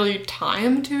it's really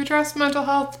time to address mental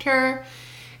health care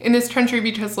in this country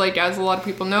because, like, as a lot of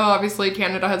people know, obviously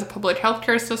Canada has a public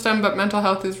healthcare system, but mental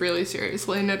health is really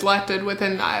seriously neglected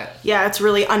within that. Yeah, it's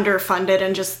really underfunded,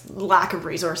 and just lack of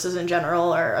resources in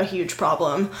general are a huge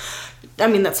problem. I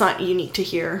mean, that's not unique to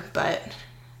here, but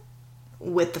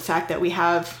with the fact that we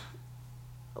have,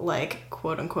 like,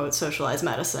 quote-unquote socialized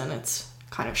medicine, it's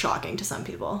kind of shocking to some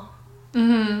people.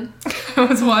 I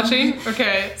was watching,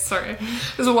 I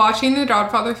was watching The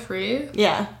Godfather 3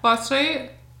 last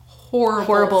night.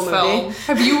 Horrible film. Movie.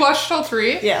 Have you watched all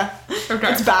 3? Yeah. Okay.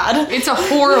 It's bad. It's a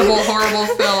horrible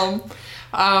film.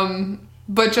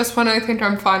 But just when I think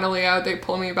I'm finally out, they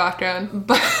pull me back in.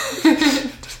 But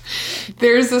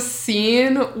there's a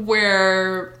scene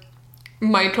where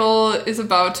Michael is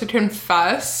about to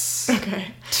confess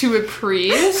to a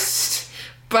priest,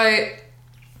 but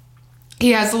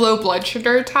he has a low blood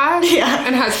sugar attack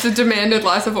and has to demand a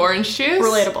glass of orange juice.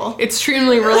 Relatable.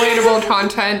 Extremely relatable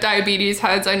content. Diabetes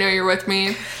heads, I know you're with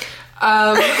me.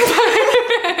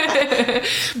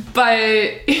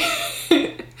 But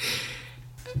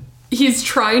he's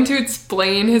trying to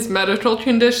explain his medical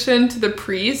condition to the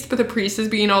priest, but the priest is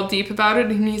being all deep about it,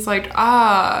 and he's like,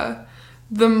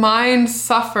 the mind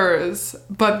suffers,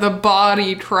 but the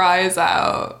body cries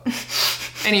out.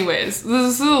 Anyways,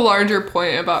 this is a larger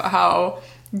point about how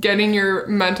getting your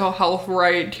mental health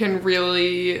right can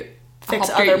really fix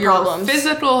help other get your problems.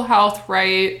 Physical health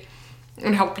right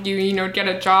and help you, get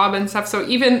a job and stuff. So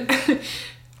even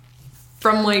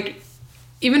from, like,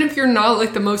 even if you're not,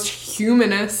 like, the most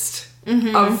humanist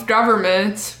of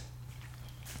government,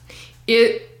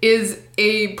 it is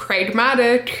a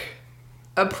pragmatic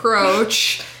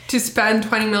approach to spend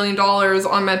 $20 million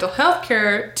on mental health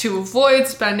care to avoid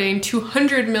spending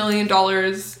 $200 million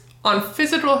on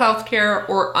physical health care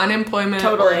or unemployment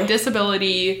or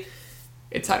disability,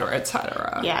 etc.,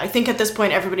 etc. Yeah, I think at this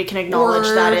point everybody can acknowledge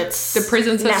that it's the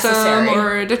prison system necessary.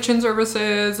 Or addiction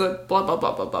services, blah, blah,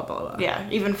 blah, blah, blah, blah. Yeah,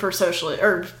 even for socially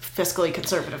or fiscally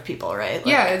conservative people, right? Like,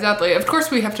 yeah, exactly. Of course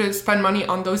we have to spend money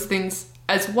on those things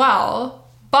as well,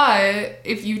 but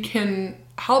if you can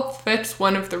help fix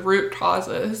one of the root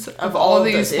causes of all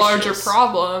these larger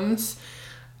problems,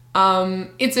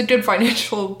 it's a good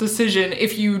financial decision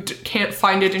if you can't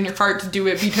find it in your heart to do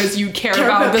it because you care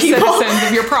about the citizens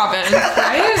of your province,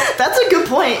 right? That's a good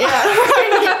point, yeah.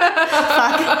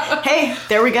 Fuck. Hey,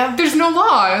 there we go. There's no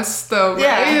loss, though, right?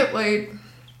 Yeah. Like,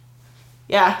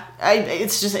 yeah,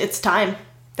 it's time.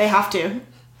 They have to.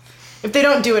 If they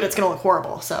don't do it, it's going to look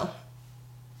horrible, so.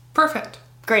 Perfect.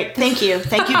 Great. Thank you, Doug.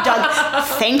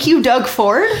 Thank you, Doug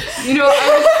Ford.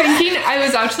 I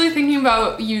was actually thinking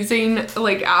about using,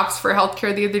 like, apps for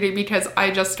healthcare the other day because I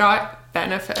just got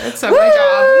benefits at my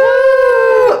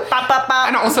job. Ba, ba, ba.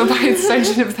 And also by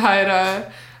extension of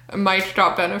that, Mike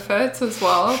got benefits as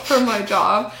well from my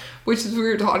job. Which is, we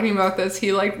were talking about this,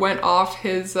 he, like, went off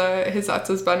his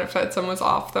ex's benefits and was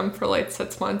off them for, like,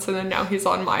 6 months, and then now he's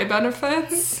on my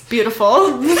benefits.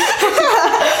 Beautiful.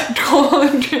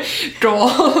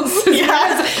 Goals.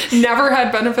 Yeah. He's never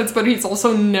had benefits, but he's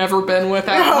also never been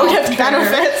without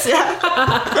benefits, yeah.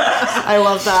 I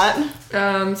love that.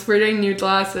 So we're getting new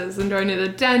glasses and going to the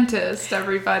dentist,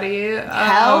 everybody.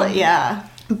 Hell yeah.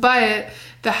 But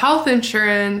the health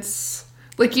insurance...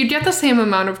 Like, you get the same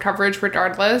amount of coverage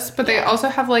regardless, but they also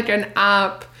have, like, an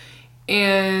app,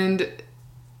 and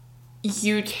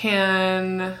you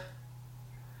can,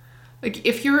 like,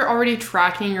 if you're already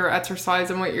tracking your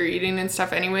exercise and what you're eating and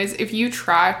stuff anyways, if you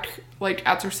track, like,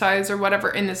 exercise or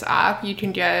whatever in this app, you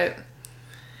can get,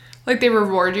 like, they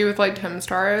reward you with, like, Tim's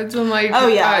cards and, like,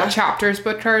 chapters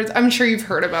book cards. I'm sure you've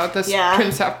heard about this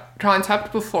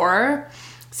concept before.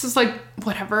 This is, like,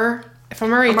 whatever. If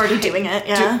I'm already doing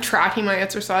it, tracking my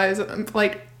exercise, I'm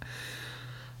like,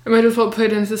 I might as well put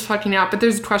it into this fucking app. But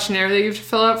there's a questionnaire that you have to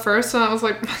fill out first, and I was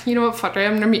like, you know what, fuck it,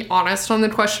 I'm gonna be honest on the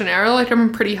questionnaire. Like, I'm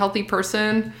a pretty healthy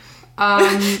person.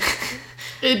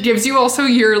 It gives you also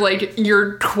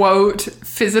your quote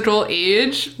physical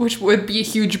age, which would be a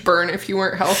huge burn if you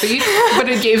weren't healthy. But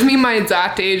it gave me my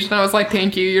exact age, and I was like,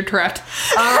 thank you, you're correct.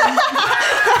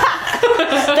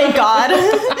 Thank God.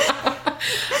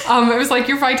 It was like,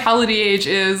 your vitality age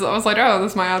is... I was like, oh,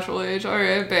 that's my actual age. All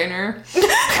right, banger.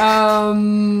 A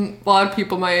lot of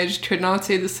people my age could not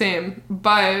say the same.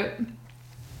 But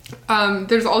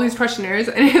there's all these questionnaires,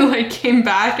 and it, like, came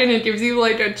back, and it gives you,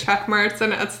 like, a check marks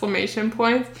and exclamation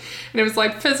points. And it was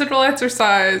like, physical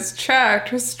exercise,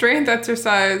 check. Strength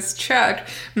exercise, check.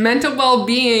 Mental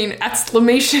well-being,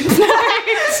 exclamation point.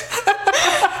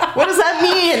 What does that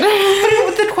mean?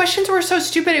 But the questions were so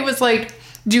stupid. It was like...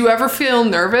 Do you ever feel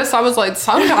nervous? I was like,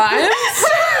 sometimes.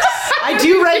 I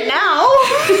do right now.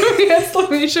 The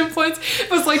exclamation points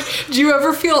was like, do you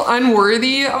ever feel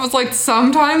unworthy? I was like,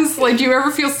 sometimes. Like, do you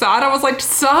ever feel sad? I was like,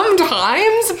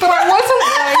 sometimes. But I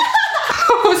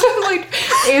wasn't like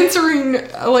answering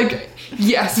like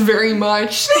yes very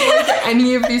much to like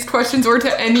any of these questions or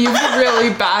to any of the really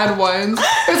bad ones.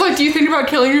 It was like, do you think about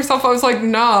killing yourself? I was like,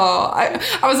 no. I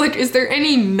was like, is there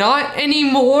any not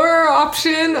anymore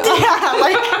option? Yeah,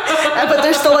 like, but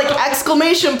there's still like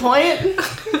exclamation point.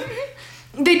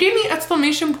 They gave me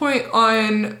exclamation point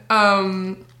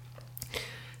on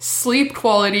sleep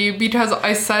quality because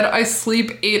I said I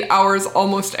sleep 8 hours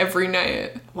almost every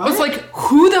night. What? I was like,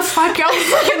 who the fuck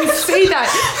else can say that?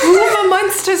 Who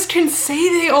amongst us can say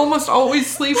they almost always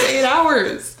sleep 8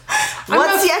 hours?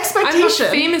 What's the expectation?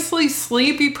 I'm a famously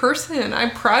sleepy person. I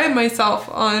pride myself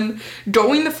on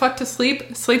going the fuck to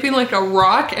sleep, sleeping like a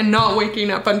rock, and not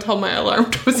waking up until my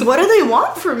alarm goes off. What do they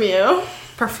want from you?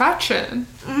 Perfection.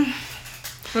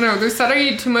 I know, they said I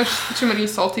eat too many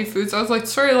salty foods. I was like,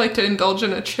 sorry, I like to indulge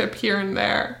in a chip here and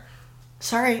there.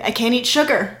 Sorry, I can't eat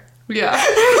sugar. Yeah.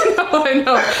 No, I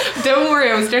know. Don't worry,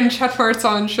 I was getting check marks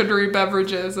on sugary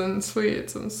beverages and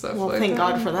sweets and stuff well, like thank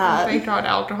that. God for that. Thank God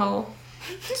alcohol.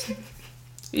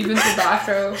 Even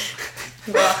tobacco.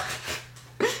 Ugh.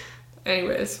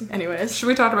 Anyways. Should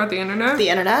we talk about the internet? The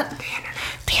internet.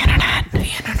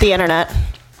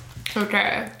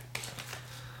 Okay.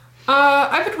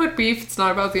 I have a quick beef. It's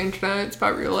not about the internet. It's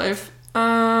about real life.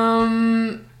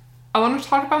 I want to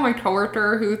talk about my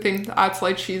coworker who thinks acts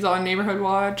like she's on Neighborhood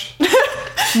Watch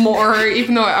more,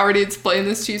 even though I already explained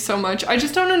this to you so much. I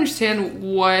just don't understand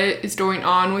what is going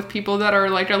on with people that are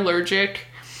like allergic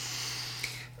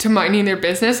to minding their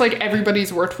business. Like,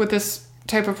 everybody's worked with this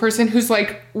type of person who's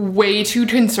like way too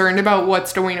concerned about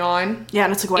what's going on. Yeah,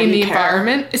 and it's like, why in do you the care?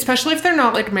 environment, especially if they're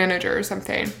not like manager or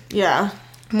something. Yeah.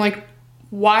 I'm like,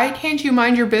 why can't you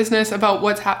mind your business about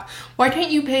why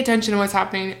can't you pay attention to what's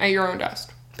happening at your own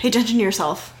desk? Pay attention to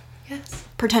yourself. Yes.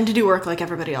 Pretend to do work like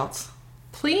everybody else.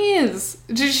 Please.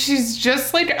 She's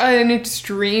just like an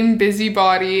extreme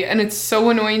busybody, and it's so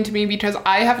annoying to me because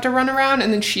I have to run around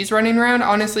and then she's running around.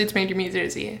 Honestly, it's making me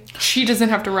dizzy. She doesn't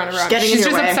have to run around. She's just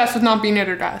obsessed with not being at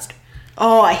her desk.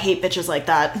 Oh, I hate bitches like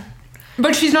that.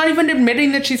 But she's not even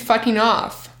admitting that she's fucking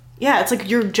off. Yeah, it's like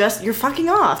you're fucking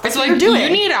off. That's it's what like, you're doing. You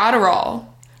need Adderall.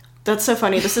 That's so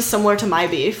funny. This is similar to my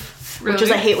beef, really? Which is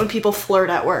I hate when people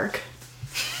flirt at work.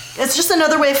 It's just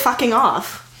another way of fucking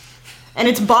off. And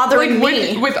it's bothering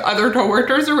me. With other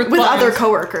coworkers or with clients? Other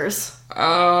coworkers.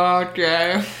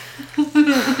 Okay.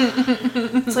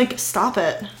 It's like, stop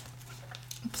it.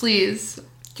 Please.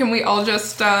 Can we all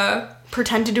just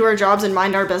pretend to do our jobs and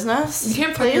mind our business? You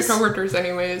can't fuck your coworkers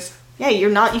anyways. Yeah,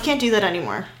 you can't do that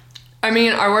anymore. I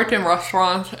mean, I worked in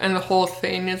restaurants, and the whole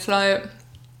thing is that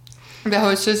the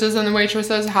hostesses and the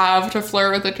waitresses have to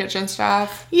flirt with the kitchen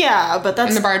staff. Yeah, but that's...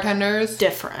 And the bartenders.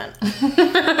 Different.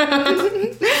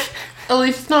 At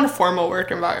least it's not a formal work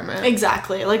environment.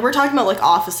 Exactly. Like, we're talking about, like,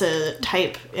 office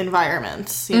type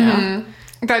environments, you know?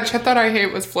 That shit that I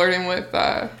hate was flirting with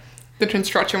the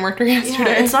construction worker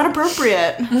yesterday. Yeah, it's not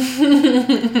appropriate.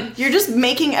 You're just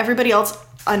making everybody else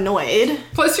annoyed.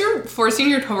 Plus, you're forcing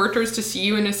your coworkers to see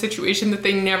you in a situation that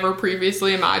they never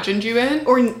previously imagined you in.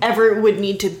 Or ever would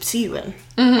need to see you in.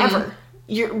 Ever.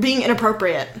 You're being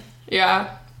inappropriate.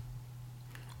 Yeah.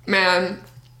 Man.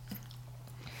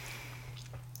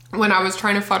 When I was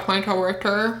trying to fuck my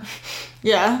coworker.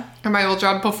 Yeah. At my old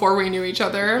job before we knew each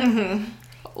other.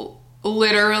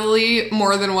 Literally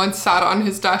more than once sat on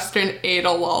his desk and ate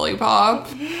a lollipop.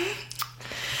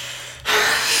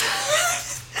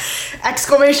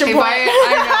 Exclamation point.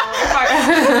 I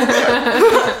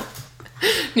know.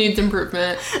 Needs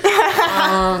improvement.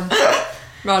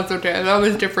 That's okay. That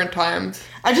was different times.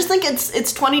 I just think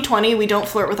it's 2020. We don't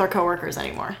flirt with our coworkers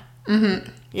anymore. You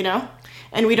know?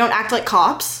 And we don't act like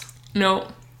cops. No.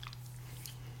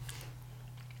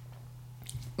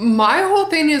 My whole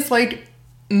thing is like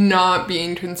not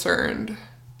being concerned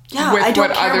with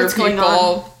what other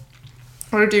people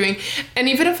are doing. And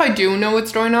even if I do know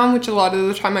what's going on, which a lot of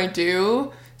the time I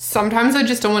do, sometimes I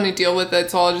just don't want to deal with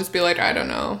it, so I'll just be like, I don't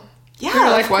know. Yeah, you're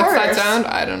like, what's that sound?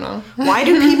 I don't know. Why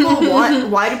do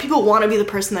people want to be the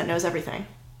person that knows everything?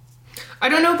 I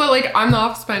don't know, but like, I'm the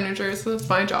office manager, so that's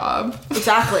my job.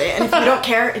 Exactly. And if you don't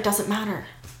care, it doesn't matter.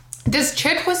 This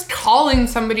chick was calling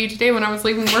somebody today when I was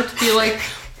leaving work to be like,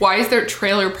 why is there a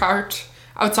trailer parked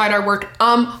outside our work?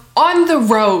 On the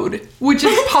road, which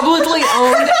is publicly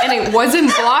owned, and it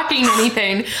wasn't blocking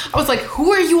anything. I was like,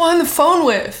 who are you on the phone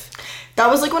with? That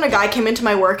was like when a guy came into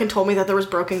my work and told me that there was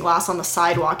broken glass on the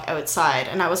sidewalk outside,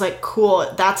 and I was like,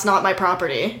 cool, that's not my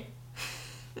property.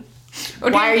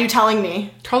 Okay. Why are you telling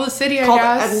me? Call the city, I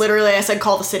guess. I said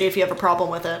call the city if you have a problem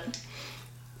with it.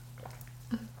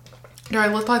 Yeah, I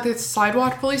looked like the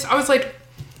sidewalk police. I was like,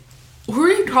 who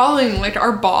are you calling? Like,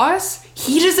 our boss?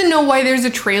 He doesn't know why there's a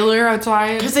trailer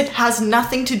outside. Because it has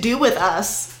nothing to do with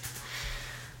us.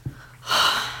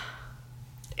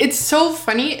 It's so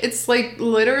funny. It's like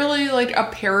literally like a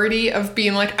parody of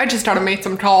being like, I just gotta make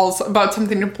some calls about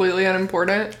something completely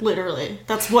unimportant. Literally.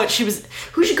 That's what she was.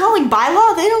 Who's she calling?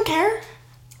 Bylaw? They don't care?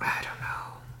 I don't know.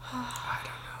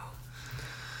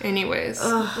 Anyways,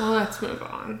 well, let's move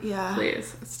on. Yeah.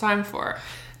 Please. It's time for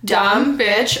Dumb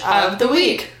Bitch of the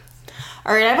Week.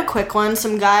 Alright, I have a quick one.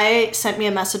 Some guy sent me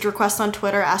a message request on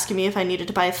Twitter asking me if I needed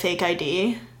to buy a fake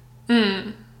ID.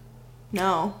 No.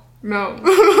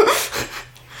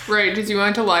 Right, did you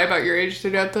want to lie about your age to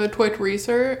get the Twit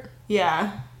recert?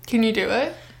 Yeah. Can you do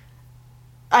it?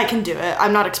 I can do it.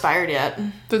 I'm not expired yet.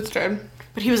 That's good.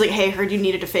 But he was like, hey, heard you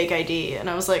needed a fake ID.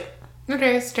 And I was like...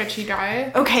 Okay, sketchy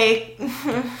guy. Okay.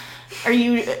 Are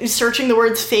you searching the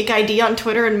words fake ID on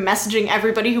Twitter and messaging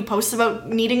everybody who posts about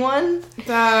needing one?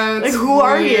 That's like, who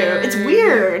are you? It's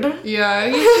weird. Yeah,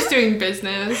 he's just doing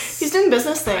business. He's doing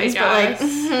business things, but like...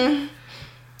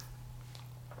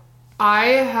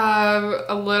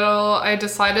 I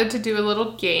decided to do a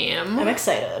little game. I'm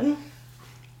excited.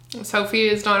 Sophie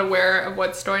is not aware of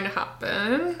what's going to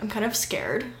happen. I'm kind of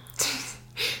scared.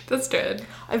 That's good.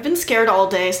 I've been scared all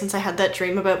day since I had that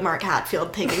dream about Mark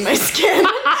Hatfield taking my skin.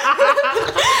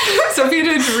 Sophie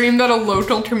had a dream that a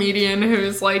local comedian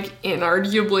who's like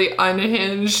inarguably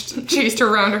unhinged chased her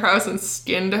around her house and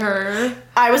skinned her.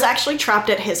 I was actually trapped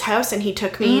at his house and he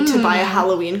took me to buy a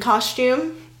Halloween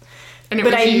costume.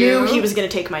 But I knew he was going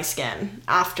to take my skin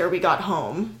after we got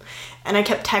home. And I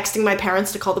kept texting my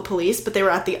parents to call the police, but they were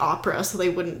at the opera, so they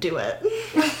wouldn't do it.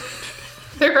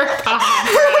 They were at the opera.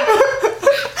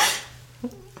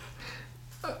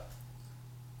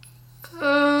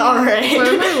 All right. What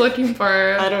am I looking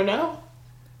for? I don't know.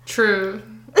 True.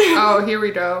 Oh, here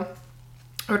we go.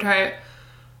 Okay.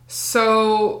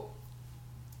 So...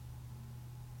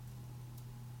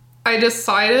 I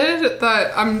decided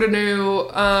that I'm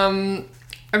gonna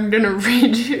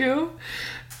read you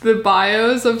the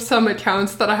bios of some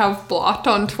accounts that I have blocked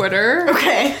on Twitter.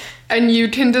 Okay. And you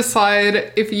can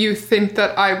decide if you think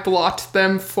that I blocked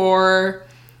them for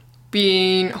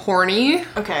being horny.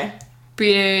 Okay.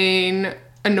 Being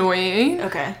annoying.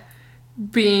 Okay.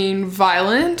 Being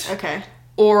violent. Okay.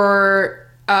 Or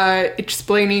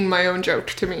explaining my own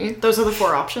joke to me. Those are the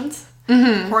 4 options?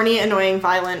 Mm-hmm. Horny, annoying,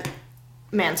 violent,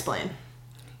 mansplain.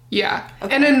 Yeah.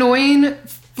 Okay. And annoying,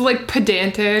 like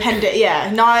pedantic.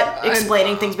 Yeah, not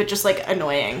explaining things, but just like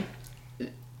annoying.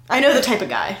 I know the type of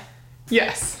guy.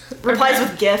 Yes. Replies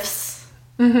with gifs.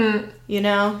 Mm-hmm. You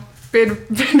know? Bid.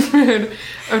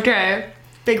 Okay.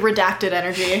 Big redacted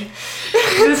energy.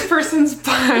 This person's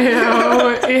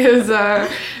bio is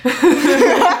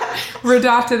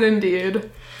redacted indeed.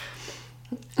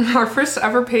 Our first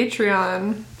ever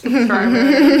Patreon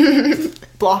subscriber.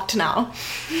 Blocked now.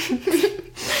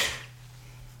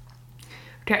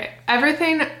 Okay.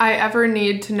 Everything I ever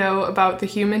need to know about the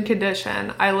human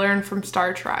condition I learned from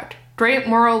Star Trek. Great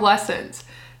moral lessons.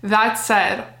 That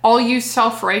said, all you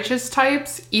self-righteous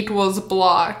types equals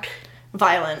blocked.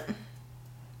 Violent.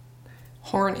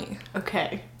 Horny.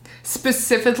 Okay.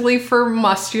 Specifically for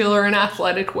muscular and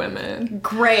athletic women.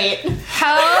 Great.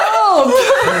 Help!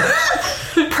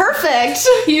 Perfect.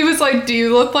 He was like, do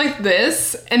you look like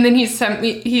this? And then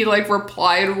he like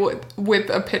replied with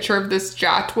a picture of this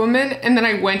jacked woman. And then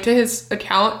I went to his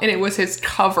account and it was his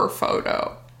cover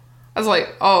photo. I was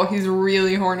like, oh, he's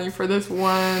really horny for this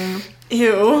one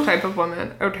Ew. type of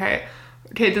woman. Okay,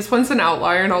 this one's an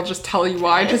outlier and I'll just tell you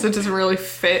why, because it doesn't really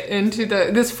fit into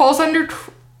this falls under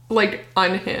like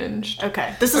unhinged.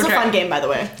 Okay. This is a fun game, by the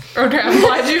way. Okay, I'm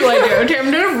glad you like it. Okay, I'm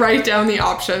gonna write down the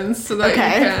options so that you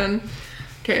can.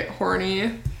 Okay,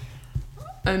 horny,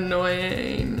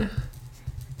 annoying,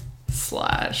 /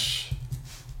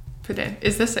 pedantic.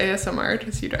 Is this ASMR?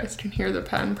 Because you guys can hear the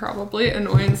pen probably.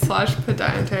 Annoying /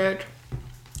 pedantic.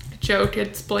 Joke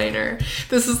explainer.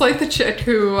 This is like the chick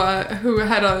who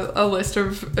had a list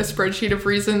of a spreadsheet of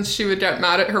reasons she would get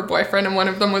mad at her boyfriend, and one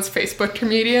of them was Facebook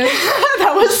comedian.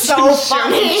 That was so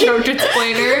funny. Joke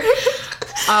explainer.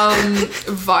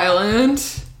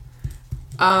 Violent.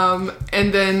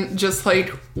 And then just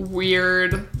like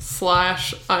weird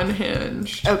 /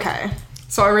 unhinged. Okay.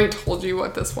 So I already told you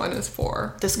what this one is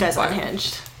for. This guy's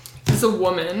unhinged. This is a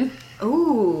woman.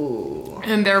 Ooh.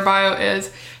 And their bio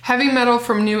is heavy metal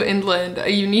from New England,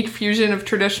 a unique fusion of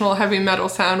traditional heavy metal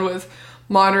sound with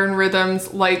modern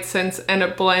rhythms, light synths, and a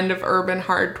blend of urban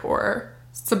hardcore.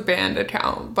 It's a banned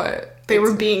account, but... They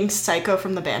were being psycho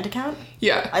from the banned account?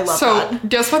 Yeah. I love that. So,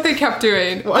 guess what they kept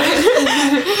doing? What?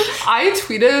 I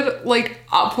tweeted, like,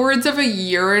 upwards of a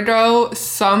year ago,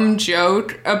 some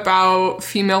joke about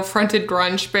female-fronted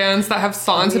grunge bands that have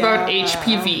songs about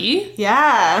HPV.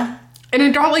 Yeah. And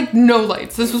it got, like, no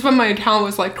likes. This was when my account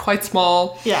was, like, quite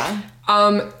small. Yeah.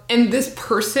 And this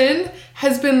person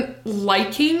has been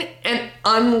liking and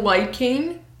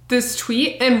unliking this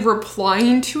tweet and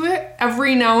replying to it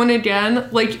every now and again,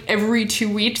 like every 2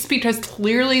 weeks, because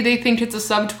clearly they think it's a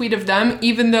subtweet of them,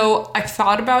 even though I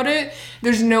thought about it.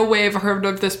 There's no way I've heard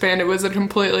of this band. It was a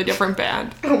completely different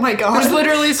band. Oh my god. There's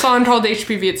literally a song called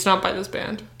HPV. It's not by this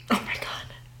band. Oh my god.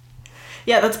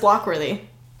 Yeah, that's blockworthy.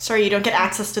 Sorry, you don't get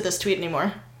access to this tweet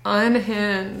anymore.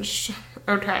 Unhinged.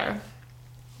 Okay.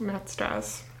 Matt's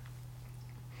stress.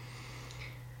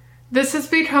 This has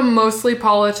become mostly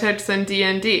politics and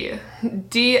D&D.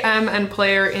 DM and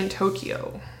player in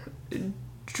Tokyo.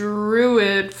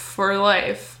 Druid for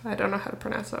life. I don't know how to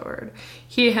pronounce that word.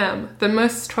 He, him. The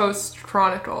Mist Host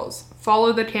Chronicles.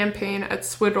 Follow the campaign at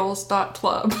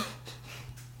swiddles.club.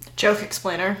 Joke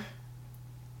explainer.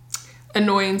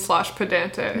 Annoying /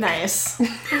 pedantic. Nice. But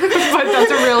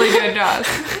that's a really good guess.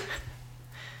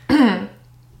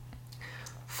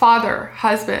 Father,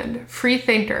 husband, free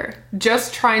thinker,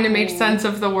 just trying to make sense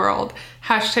of the world.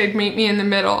 # meet me in the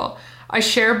middle. I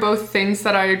share both things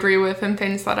that I agree with and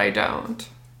things that I don't.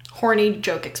 Horny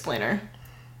joke explainer.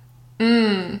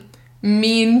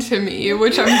 Mean to me,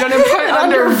 which I'm gonna put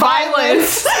under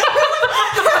violence.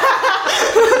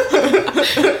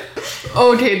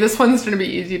 Okay, this one's gonna be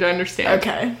easy to understand.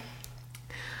 Okay.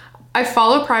 I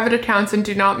follow private accounts and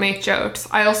do not make jokes.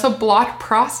 I also block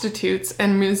prostitutes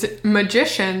and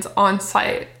magicians on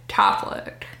site.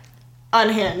 Catholic.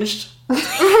 Unhinged.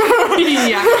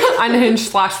 Yeah, unhinged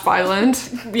 /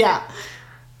 violent. Yeah.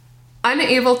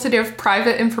 Unable to give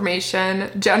private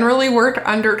information, generally work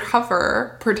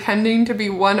undercover, pretending to be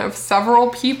one of several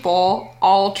people,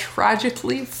 all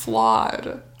tragically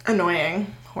flawed.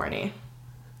 Annoying. Horny.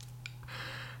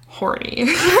 Horny.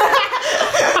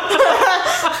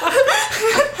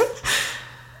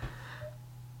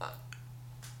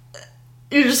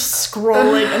 You're just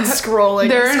scrolling and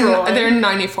scrolling and scrolling. They're in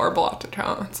 94 blocked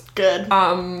accounts. Good.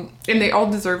 And they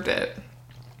all deserved it.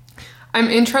 I'm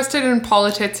interested in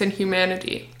politics and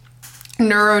humanity.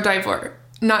 Neurodiverse,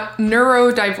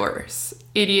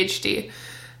 ADHD.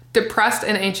 Depressed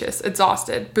and anxious,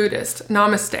 exhausted, Buddhist,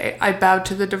 namaste, I bow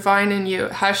to the divine in you,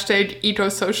 #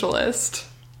 eco-socialist.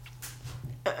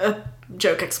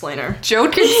 Joke explainer.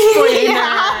 Joke explainer.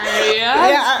 Yeah.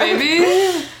 Yes,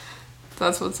 baby.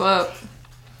 That's what's up.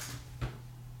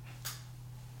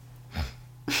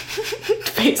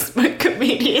 Facebook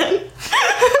comedian.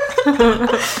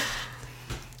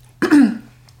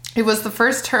 It was the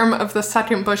first term of the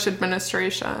second Bush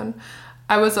administration.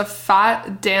 I was a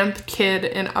fat, damp kid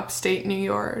in upstate New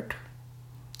York.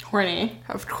 Horny.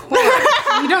 Of course.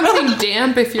 You don't say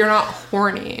damp if you're not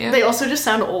horny. They also just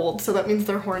sound old, so that means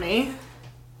they're horny.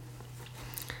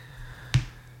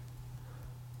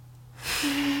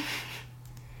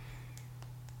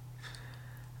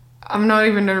 I'm not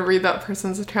even going to read that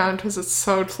person's account because it's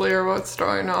so clear what's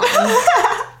going on.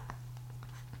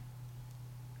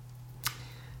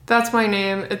 That's my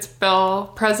name. It's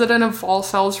Bill, president of Vol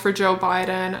Cells for Joe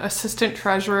Biden, assistant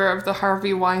treasurer of the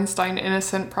Harvey Weinstein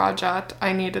Innocent Project.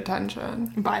 I need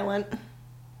attention. Violent.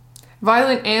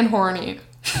 Violent and horny.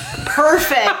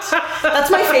 Perfect.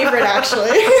 That's my favorite,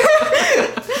 actually.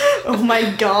 Oh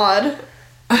my god.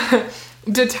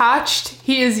 Detached,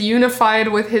 he is unified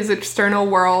with his external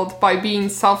world. By being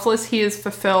selfless, he is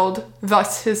fulfilled.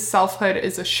 Thus, his selfhood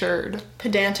is assured.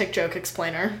 Pedantic joke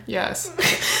explainer. Yes.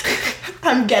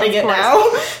 I'm getting it now.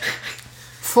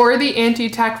 For the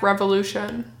anti-tech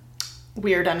revolution.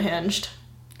 Weird unhinged.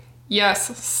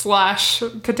 Yes, /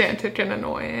 pedantic and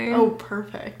annoying. Oh,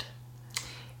 perfect.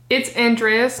 It's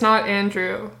Andreas, not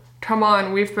Andrew. Come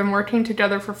on, we've been working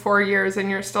together for 4 years and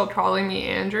you're still calling me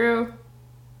Andrew?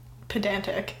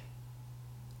 Pedantic.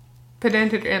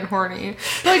 Pedantic and horny.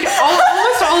 Like,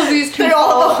 almost all of these can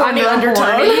fall under undertone.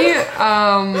 horny.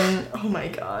 Oh my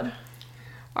god.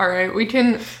 Alright, we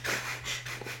can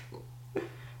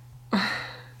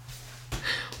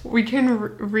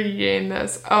regain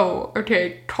this. Oh,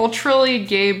 okay. Culturally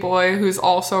gay boy who's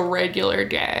also regular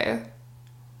gay.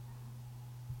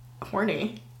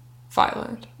 Horny.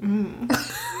 Violent.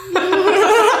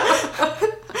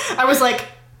 I was like,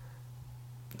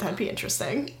 that'd be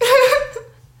interesting.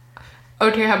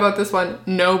 Okay, how about this one?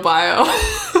 No bio.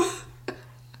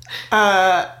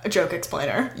 A joke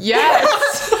explainer.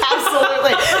 Yes!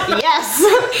 Absolutely. Yes.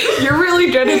 You're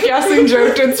really good at guessing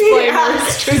joke and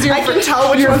spoilers. Yeah. I can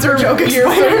tell which ones are joke and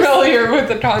spoilers. You're familiar with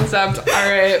the concept. All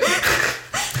right.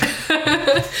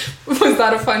 Was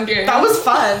that a fun game? That was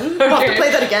fun. Okay. We'll have to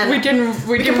play that again. We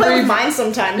can play with mine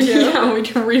sometime too. Yeah, we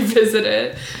can revisit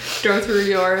it. Go through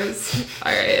yours.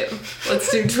 All right, let's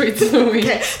do tweets of the week.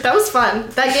 Okay, that was fun.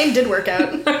 That game did work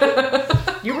out.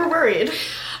 You were worried.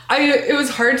 It was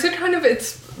hard to kind of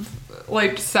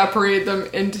separate them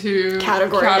into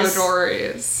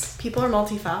categories. People are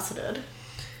multifaceted.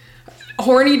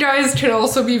 Horny guys can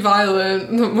also be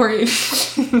violent. More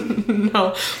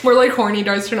like horny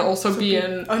guys can also be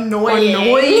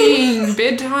annoying.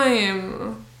 Big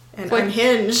time. And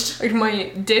unhinged. Like my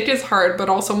dick is hard, but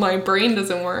also my brain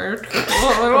doesn't work.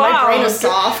 My brain is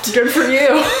soft. Good for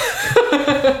you.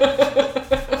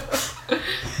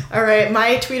 All right,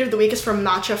 my tweet of the week is from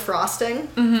Matcha Frosting.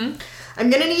 Mm-hmm. I'm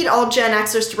gonna need all Gen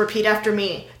Xers to repeat after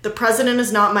me. The president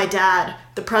is not my dad.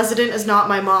 The president is not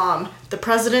my mom. The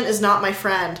president is not my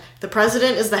friend. The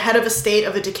president is the head of a state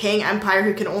of a decaying empire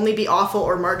who can only be awful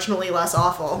or marginally less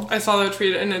awful. I saw that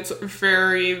tweet and it's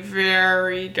very,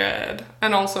 very good.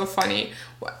 And also funny.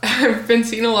 I've been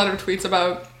seeing a lot of tweets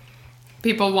about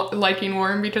people liking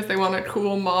Warren because they want a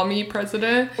cool mommy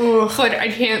president. So, I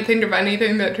can't think of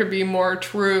anything that could be more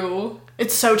true.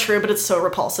 It's so true, but it's so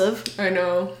repulsive. I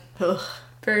know. Ugh.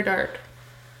 Very dark.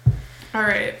 All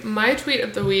right, my tweet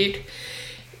of the week.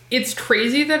 It's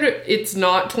crazy that it's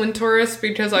not Clintoris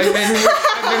because I've been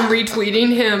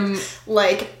retweeting him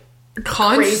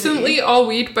constantly crazy. All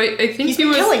week. But I think he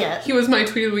was killing it. He was my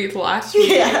tweet of the week last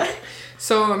week. Yeah.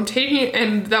 So I'm taking,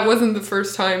 and that wasn't the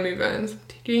first time even. So I'm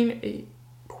taking a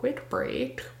quick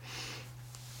break.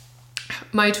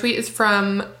 My tweet is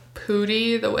from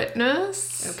Pootie the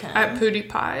Witness at Pootie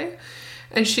Pie.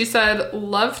 And she said,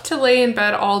 love to lay in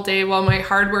bed all day while my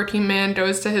hardworking man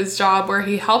goes to his job where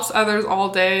he helps others all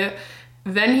day.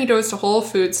 Then he goes to Whole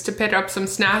Foods to pick up some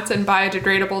snacks and buy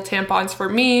degradable tampons for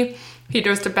me. He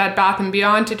goes to Bed Bath &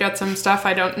 Beyond to get some stuff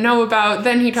I don't know about.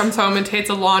 Then he comes home and takes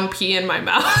a lawn pee in my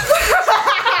mouth.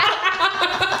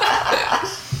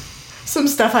 Some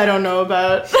stuff I don't know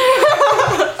about.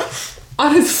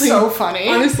 Honestly. So funny.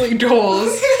 Honestly,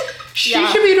 goals. She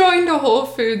should be going to Whole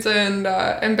Foods and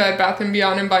Bed Bath &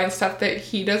 Beyond and buying stuff that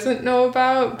he doesn't know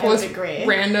about. I would agree.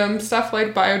 Random stuff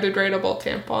like biodegradable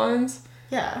tampons.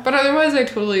 Yeah. But otherwise, I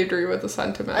totally agree with the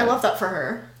sentiment. I love that for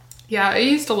her. Yeah, I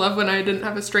used to love when I didn't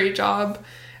have a straight job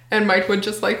and Mike would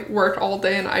just work all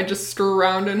day and I just screw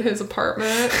around in his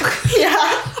apartment. Yeah.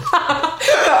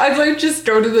 I'd just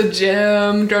go to the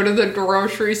gym, go to the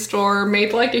grocery store,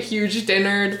 make a huge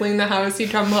dinner, clean the house, he'd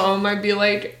come home, I'd be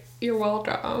like, you're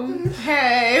welcome.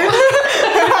 Hey.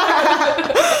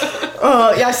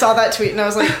 Oh, yeah, I saw that tweet and I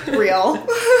was like, real.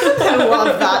 I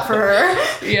love that for her.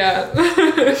 Yeah.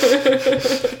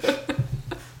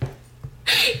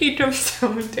 He comes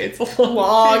home and takes a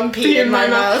long pee in my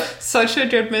mouth. Such a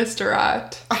good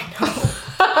misdirect. I know.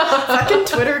 Fucking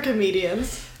Twitter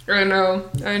comedians. I know.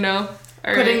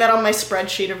 Putting that on my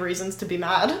spreadsheet of reasons to be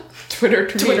mad. Twitter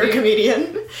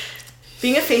comedian.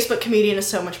 Being a Facebook comedian is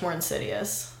so much more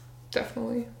insidious.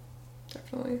 Definitely.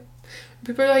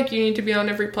 People are like, you need to be on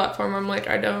every platform. I'm like,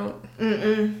 I don't.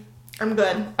 I'm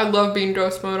good. I love being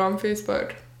ghost mode on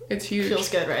Facebook. It's huge. Feels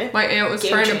good, right? My aunt was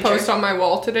trying to post on my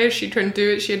wall today. She couldn't do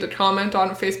it. She had to comment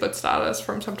on a Facebook status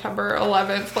from September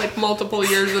 11th, multiple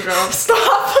years ago.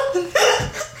 Stop!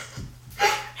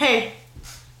 Hey.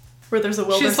 Where there's a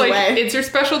will, there's a way. She's like, it's your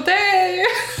special day.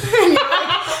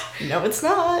 No, it's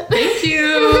not. Thank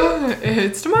you.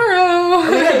 It's tomorrow. Oh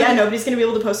my God, yeah, nobody's going to be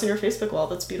able to post on your Facebook wall.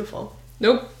 That's beautiful.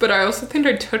 Nope, but I also think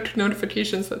I took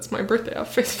notifications that's my birthday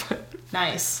off Facebook.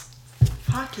 Nice.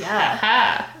 Fuck yeah.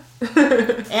 Aha.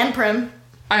 And Prim.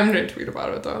 I'm going to tweet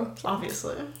about it, though.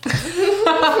 Obviously.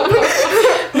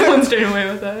 No one's getting away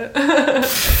with it.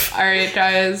 All right,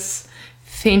 guys.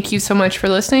 Thank you so much for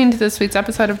listening to this week's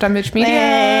episode of Dumb Bitch Media.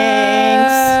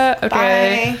 Thanks.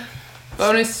 Okay. Bye.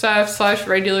 Bonus stuff /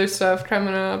 regular stuff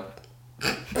coming up.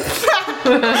 All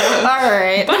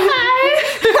right.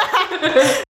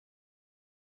 Bye.